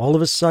 All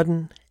of a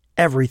sudden,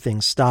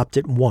 everything stopped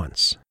at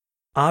once.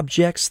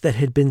 Objects that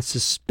had been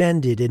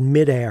suspended in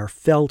midair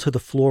fell to the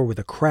floor with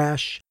a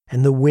crash,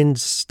 and the wind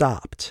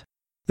stopped.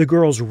 The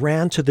girls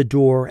ran to the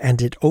door,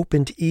 and it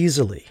opened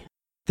easily.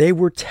 They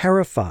were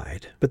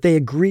terrified, but they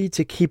agreed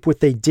to keep what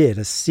they did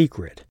a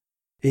secret.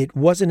 It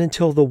wasn't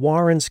until the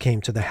Warrens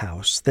came to the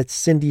house that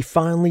Cindy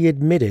finally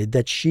admitted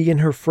that she and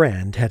her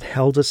friend had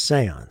held a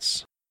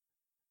séance.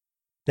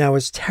 Now,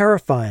 as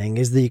terrifying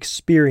as the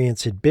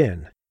experience had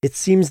been, it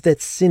seems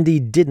that Cindy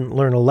didn't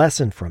learn a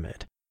lesson from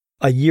it.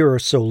 A year or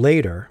so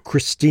later,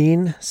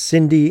 Christine,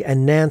 Cindy,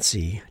 and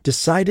Nancy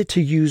decided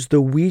to use the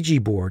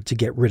Ouija board to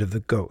get rid of the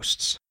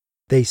ghosts.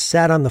 They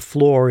sat on the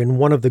floor in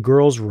one of the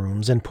girls'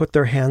 rooms and put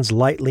their hands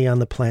lightly on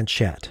the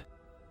planchette.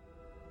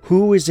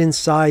 "Who is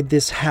inside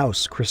this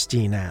house?"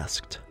 Christine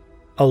asked.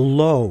 A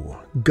low,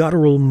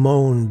 guttural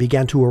moan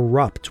began to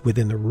erupt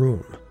within the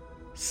room.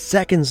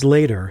 Seconds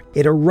later,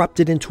 it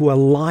erupted into a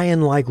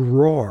lion-like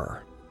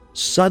roar.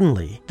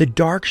 Suddenly, the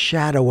dark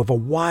shadow of a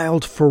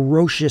wild,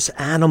 ferocious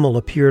animal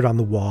appeared on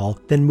the wall,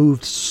 then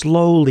moved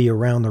slowly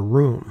around the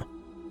room.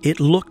 It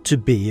looked to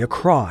be a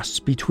cross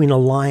between a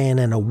lion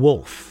and a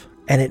wolf,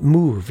 and it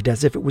moved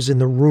as if it was in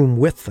the room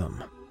with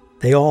them.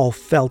 They all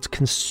felt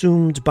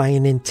consumed by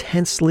an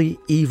intensely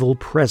evil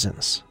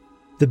presence.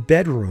 The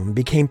bedroom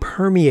became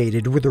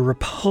permeated with a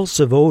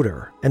repulsive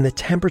odor, and the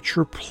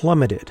temperature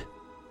plummeted.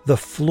 The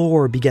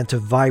floor began to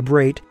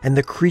vibrate, and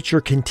the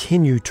creature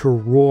continued to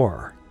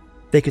roar.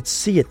 They could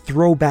see it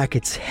throw back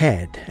its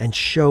head and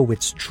show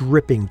its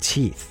dripping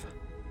teeth.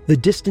 The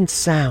distant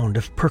sound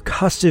of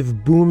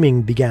percussive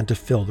booming began to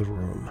fill the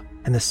room,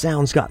 and the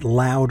sounds got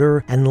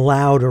louder and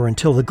louder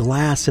until the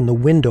glass in the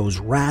windows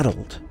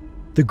rattled.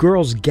 The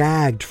girls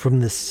gagged from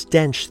the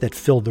stench that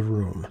filled the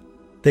room.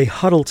 They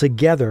huddled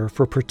together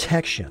for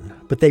protection,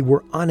 but they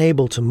were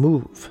unable to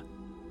move.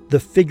 The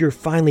figure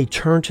finally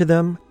turned to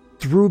them,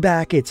 threw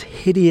back its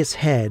hideous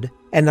head,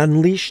 and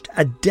unleashed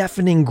a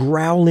deafening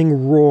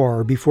growling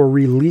roar before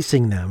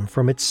releasing them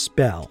from its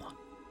spell.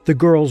 The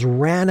girls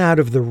ran out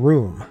of the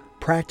room,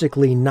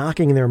 practically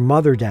knocking their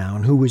mother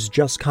down, who was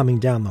just coming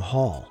down the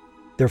hall.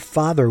 Their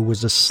father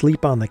was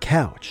asleep on the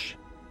couch.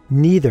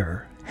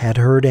 Neither had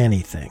heard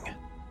anything.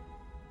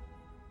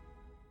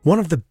 One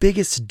of the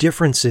biggest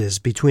differences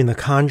between the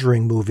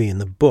Conjuring movie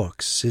and the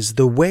books is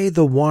the way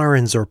the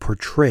Warrens are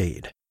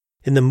portrayed.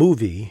 In the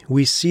movie,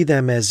 we see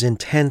them as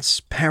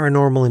intense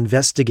paranormal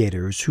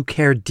investigators who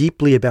care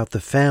deeply about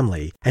the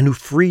family and who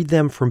freed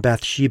them from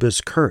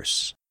Bathsheba's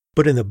curse.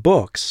 But in the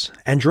books,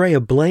 Andrea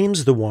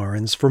blames the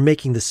Warrens for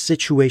making the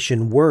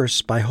situation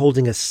worse by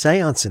holding a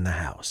séance in the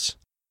house.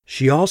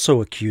 She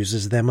also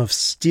accuses them of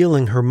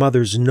stealing her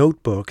mother's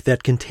notebook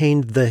that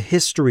contained the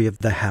history of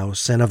the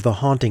house and of the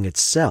haunting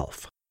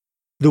itself.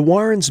 The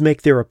Warrens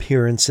make their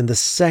appearance in the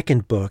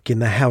second book in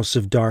the House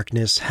of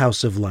Darkness,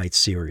 House of Light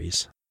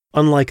series.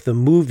 Unlike the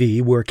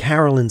movie where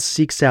Carolyn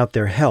seeks out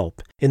their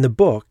help, in the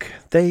book,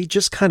 they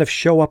just kind of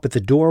show up at the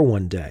door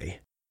one day.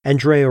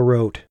 Andrea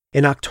wrote,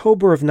 "In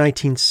October of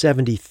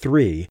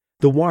 1973,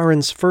 the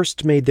Warrens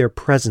first made their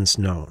presence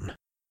known.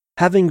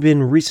 Having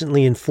been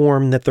recently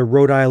informed that the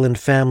Rhode Island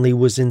family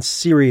was in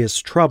serious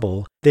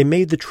trouble, they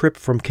made the trip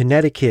from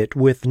Connecticut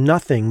with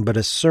nothing but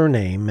a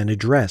surname and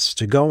address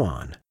to go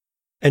on."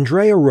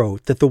 Andrea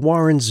wrote that the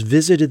Warrens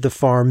visited the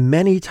farm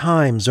many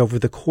times over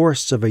the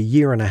course of a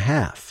year and a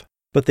half,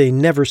 but they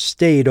never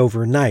stayed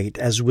overnight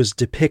as was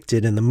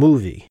depicted in the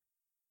movie.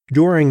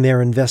 During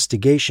their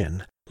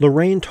investigation,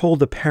 Lorraine told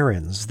the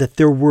Perrons that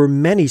there were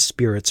many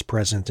spirits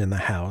present in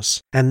the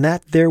house and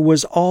that there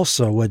was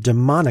also a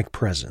demonic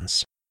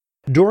presence.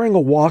 During a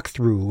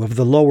walkthrough of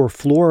the lower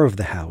floor of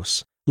the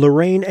house,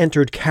 Lorraine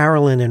entered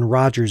Carolyn and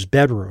Roger's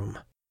bedroom.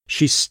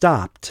 She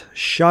stopped,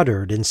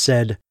 shuddered, and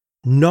said,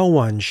 "No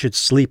one should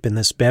sleep in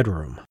this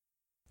bedroom."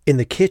 In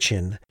the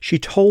kitchen, she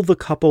told the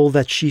couple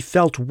that she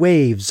felt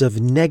waves of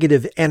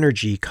negative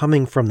energy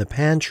coming from the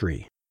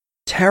pantry.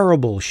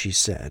 "Terrible," she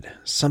said.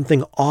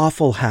 "Something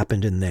awful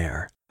happened in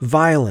there.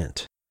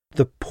 Violent.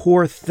 The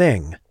poor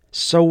thing.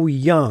 So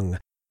young.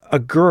 A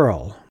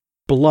girl.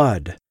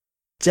 Blood.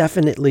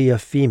 Definitely a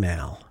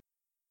female."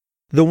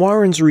 The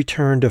Warrens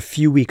returned a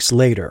few weeks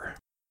later.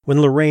 When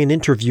Lorraine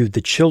interviewed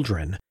the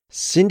children,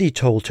 Cindy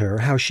told her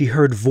how she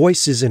heard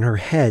voices in her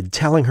head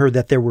telling her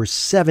that there were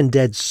 7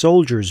 dead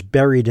soldiers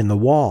buried in the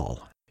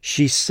wall.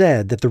 She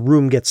said that the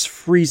room gets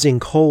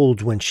freezing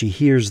cold when she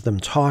hears them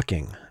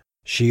talking.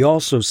 She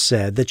also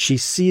said that she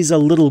sees a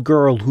little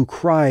girl who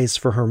cries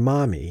for her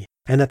mommy,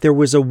 and that there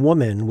was a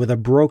woman with a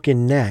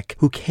broken neck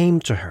who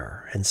came to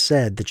her and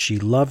said that she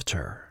loved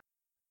her.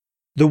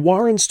 The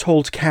Warrens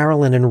told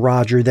Carolyn and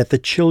Roger that the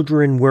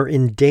children were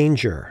in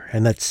danger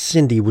and that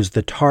Cindy was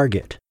the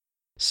target.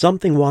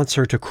 Something wants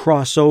her to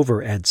cross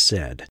over, Ed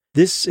said.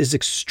 This is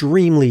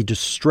extremely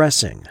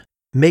distressing.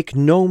 Make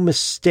no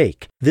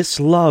mistake,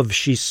 this love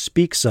she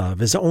speaks of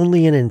is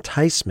only an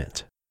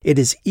enticement. It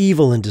is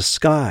evil in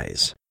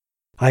disguise.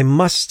 I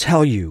must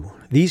tell you,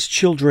 these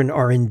children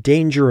are in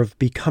danger of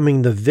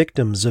becoming the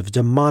victims of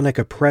demonic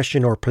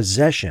oppression or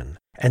possession,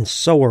 and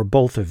so are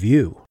both of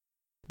you.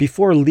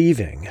 Before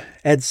leaving,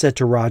 Ed said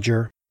to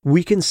Roger,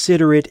 "We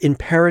consider it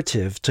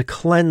imperative to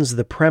cleanse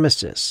the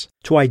premises,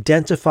 to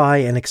identify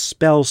and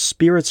expel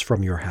spirits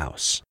from your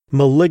house.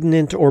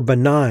 Malignant or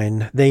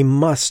benign, they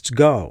must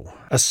go,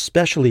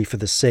 especially for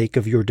the sake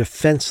of your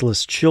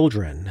defenseless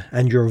children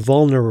and your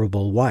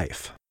vulnerable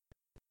wife."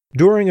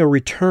 During a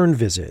return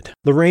visit,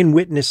 Lorraine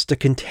witnessed a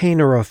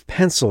container of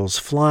pencils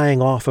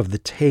flying off of the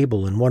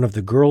table in one of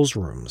the girls'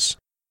 rooms.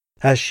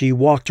 As she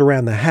walked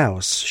around the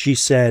house, she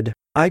said,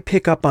 "I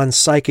pick up on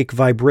psychic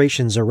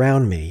vibrations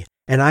around me,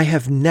 and I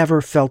have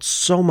never felt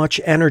so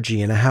much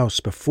energy in a house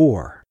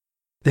before.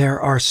 There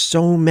are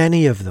so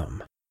many of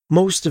them.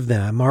 Most of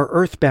them are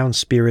earthbound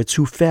spirits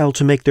who fail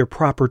to make their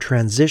proper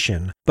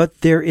transition, but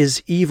there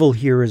is evil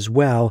here as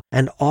well,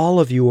 and all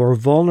of you are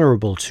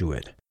vulnerable to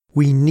it.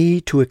 We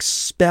need to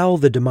expel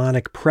the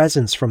demonic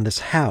presence from this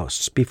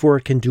house before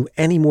it can do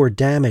any more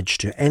damage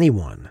to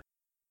anyone."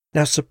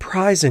 Now,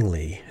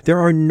 surprisingly, there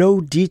are no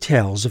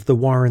details of the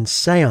Warren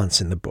seance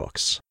in the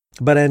books,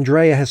 but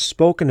Andrea has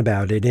spoken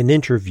about it in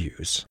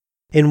interviews.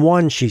 In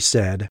one, she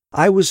said,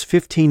 "I was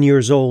 15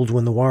 years old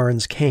when the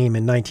Warrens came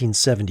in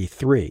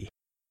 1973.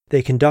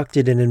 They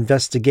conducted an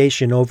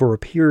investigation over a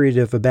period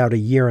of about a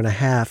year and a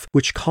half,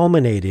 which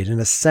culminated in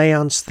a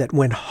seance that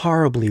went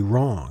horribly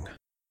wrong.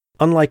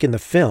 Unlike in the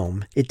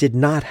film, it did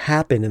not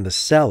happen in the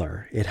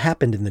cellar, it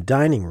happened in the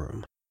dining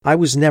room. I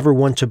was never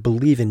one to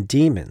believe in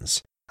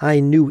demons. I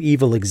knew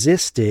evil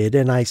existed,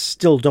 and I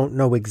still don't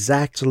know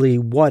exactly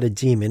what a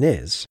demon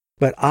is.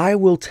 But I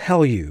will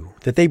tell you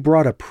that they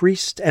brought a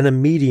priest and a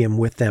medium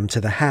with them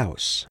to the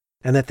house,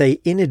 and that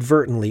they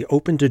inadvertently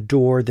opened a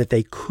door that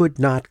they could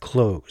not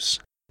close.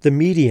 The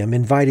medium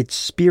invited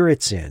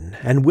spirits in,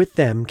 and with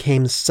them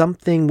came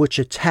something which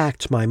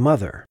attacked my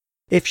mother.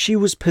 If she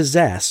was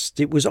possessed,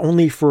 it was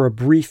only for a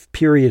brief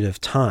period of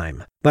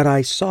time, but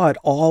I saw it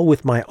all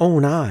with my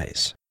own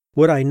eyes.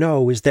 What I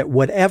know is that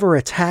whatever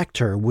attacked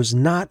her was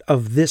not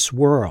of this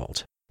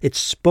world. It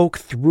spoke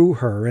through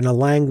her in a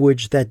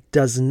language that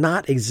does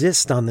not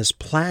exist on this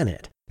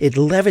planet. It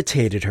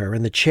levitated her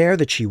in the chair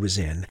that she was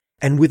in,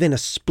 and within a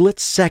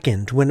split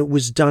second, when it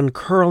was done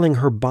curling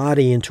her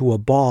body into a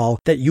ball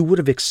that you would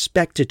have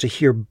expected to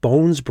hear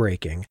bones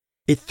breaking,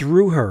 it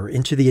threw her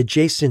into the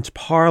adjacent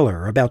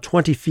parlor about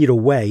 20 feet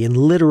away in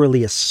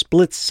literally a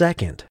split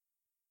second.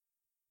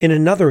 In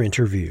another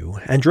interview,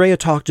 Andrea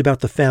talked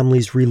about the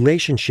family's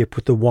relationship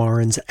with the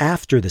Warrens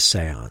after the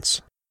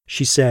seance.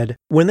 She said,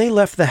 "When they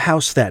left the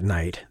house that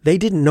night, they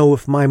didn't know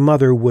if my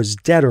mother was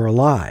dead or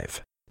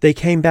alive. They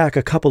came back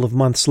a couple of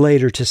months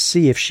later to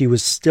see if she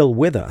was still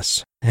with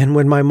us, and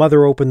when my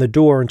mother opened the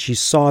door and she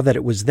saw that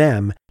it was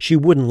them, she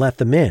wouldn't let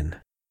them in.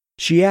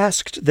 She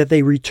asked that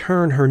they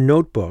return her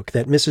notebook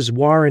that Mrs.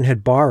 Warren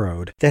had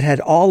borrowed that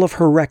had all of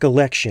her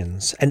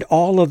recollections and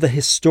all of the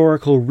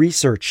historical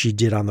research she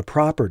did on the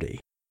property.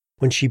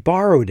 When she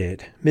borrowed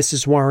it,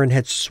 Mrs. Warren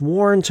had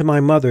sworn to my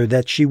mother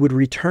that she would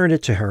return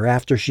it to her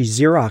after she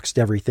Xeroxed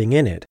everything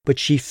in it, but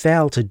she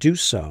failed to do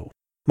so.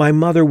 My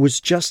mother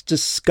was just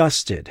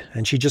disgusted,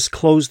 and she just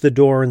closed the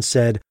door and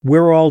said,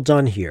 'We're all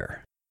done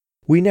here.'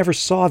 We never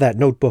saw that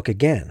notebook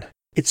again.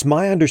 It's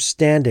my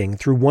understanding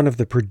through one of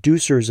the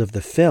producers of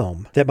the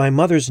film that my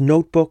mother's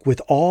notebook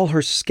with all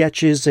her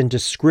sketches and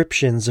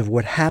descriptions of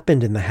what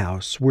happened in the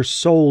house were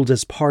sold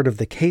as part of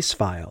the case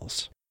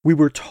files. We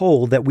were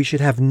told that we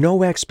should have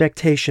no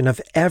expectation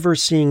of ever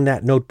seeing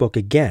that notebook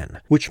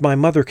again, which my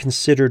mother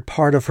considered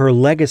part of her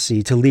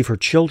legacy to leave her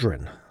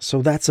children,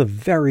 so that's a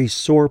very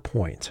sore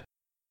point."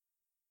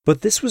 But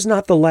this was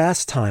not the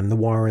last time the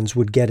Warrens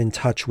would get in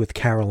touch with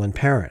Carolyn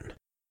Perron.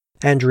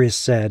 Andrea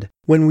said,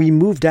 "When we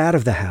moved out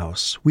of the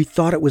house, we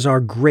thought it was our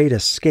great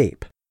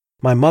escape.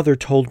 My mother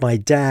told my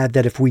dad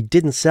that if we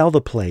didn't sell the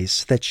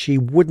place, that she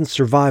wouldn't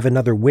survive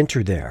another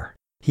winter there.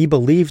 He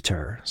believed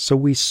her, so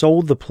we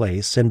sold the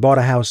place and bought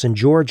a house in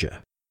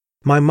Georgia.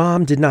 My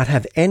mom did not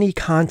have any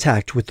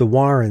contact with the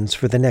Warrens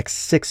for the next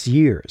 6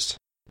 years.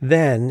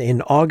 Then,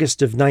 in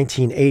August of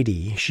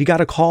 1980, she got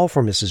a call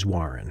from Mrs.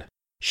 Warren.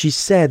 She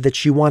said that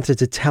she wanted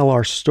to tell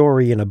our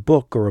story in a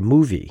book or a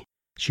movie.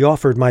 She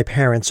offered my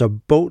parents a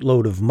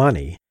boatload of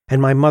money,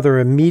 and my mother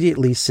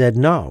immediately said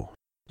no.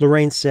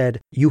 Lorraine said,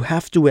 'You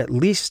have to at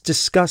least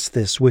discuss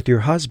this with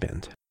your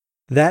husband.'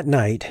 That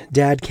night,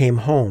 Dad came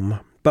home,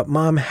 but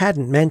Mom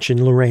hadn't mentioned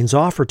Lorraine's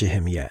offer to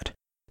him yet.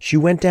 She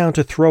went down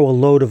to throw a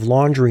load of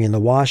laundry in the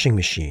washing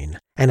machine,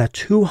 and a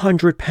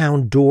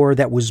 200-pound door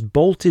that was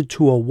bolted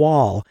to a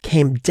wall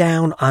came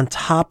down on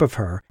top of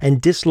her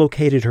and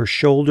dislocated her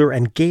shoulder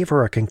and gave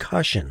her a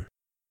concussion.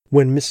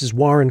 When Mrs.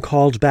 Warren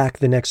called back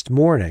the next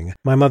morning,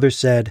 my mother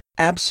said,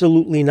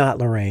 "Absolutely not,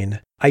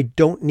 Lorraine. I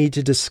don't need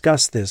to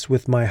discuss this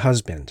with my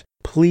husband.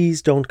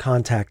 Please don't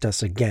contact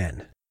us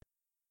again."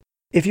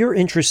 If you're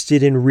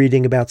interested in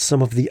reading about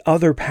some of the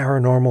other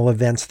paranormal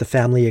events the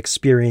family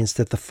experienced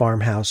at the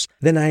farmhouse,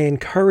 then I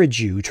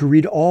encourage you to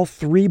read all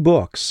 3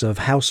 books of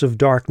House of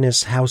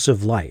Darkness, House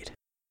of Light.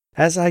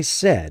 As I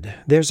said,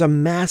 there's a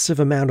massive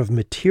amount of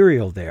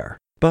material there,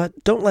 but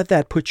don't let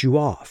that put you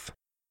off.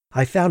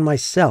 I found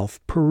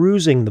myself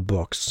perusing the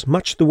books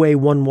much the way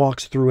one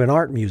walks through an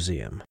art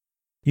museum.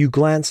 You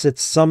glance at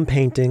some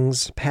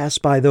paintings, pass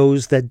by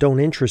those that don't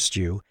interest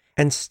you,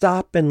 and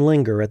stop and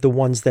linger at the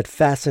ones that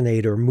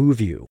fascinate or move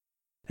you.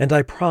 And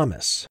I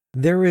promise,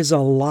 there is a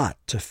lot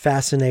to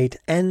fascinate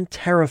and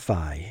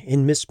terrify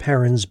in Miss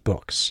Perrin's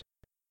books.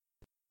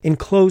 In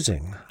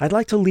closing, I'd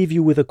like to leave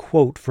you with a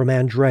quote from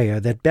Andrea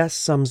that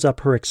best sums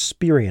up her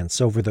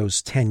experience over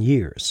those 10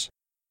 years.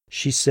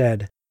 She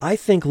said, "I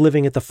think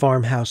living at the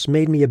farmhouse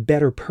made me a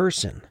better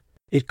person.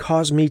 It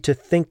caused me to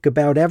think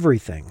about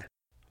everything.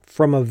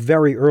 From a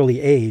very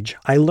early age,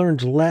 I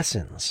learned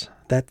lessons,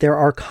 that there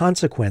are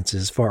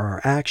consequences for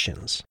our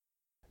actions.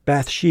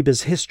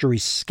 Bathsheba's history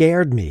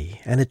scared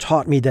me, and it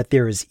taught me that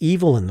there is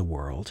evil in the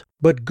world,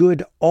 but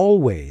good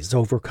always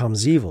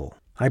overcomes evil.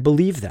 I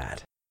believe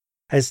that.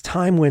 As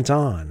time went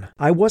on,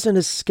 I wasn't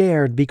as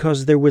scared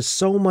because there was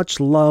so much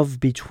love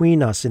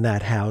between us in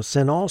that house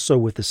and also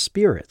with the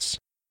spirits.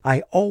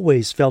 I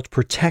always felt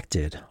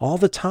protected all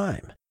the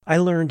time. I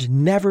learned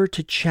never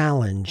to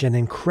challenge an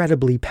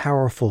incredibly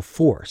powerful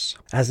force,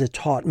 as it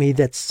taught me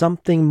that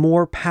something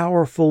more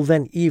powerful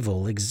than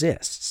evil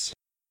exists.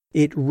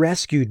 It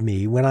rescued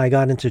me when I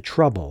got into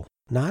trouble,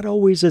 not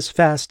always as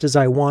fast as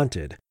I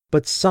wanted,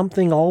 but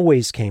something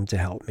always came to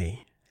help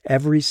me,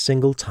 every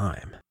single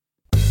time."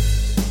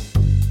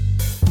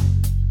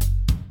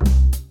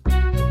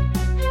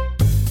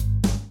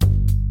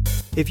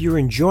 If you're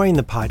enjoying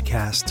the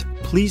podcast,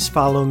 please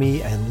follow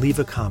me and leave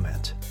a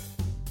comment.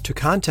 To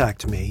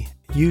contact me,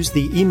 use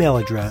the email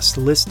address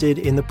listed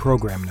in the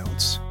program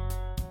notes.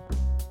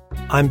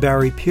 I'm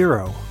Barry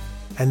Pirro,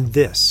 and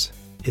this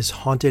is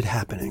Haunted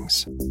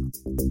Happenings.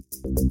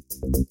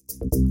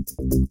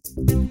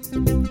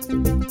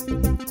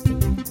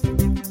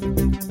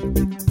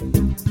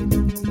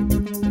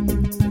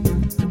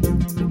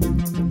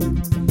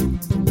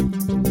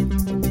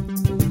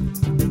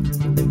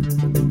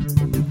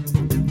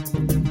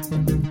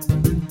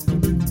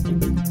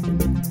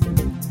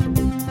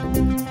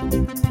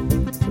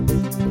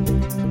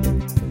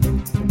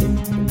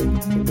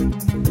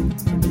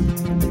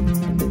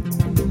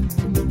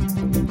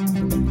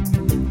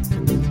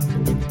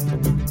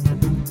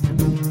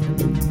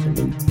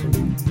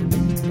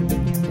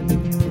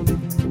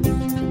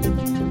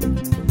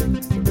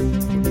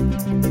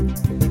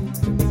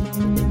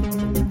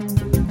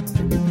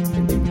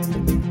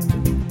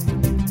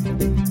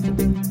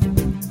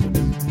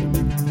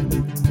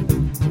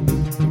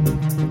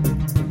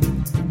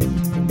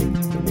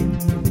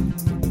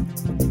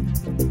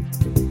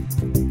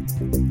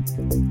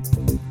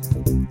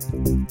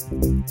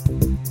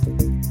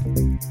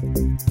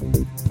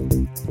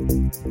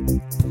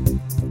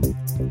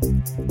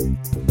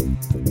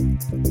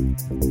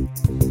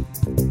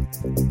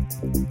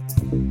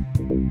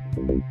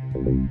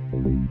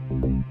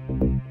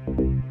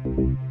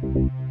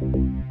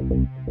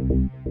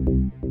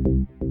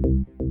 Thank you.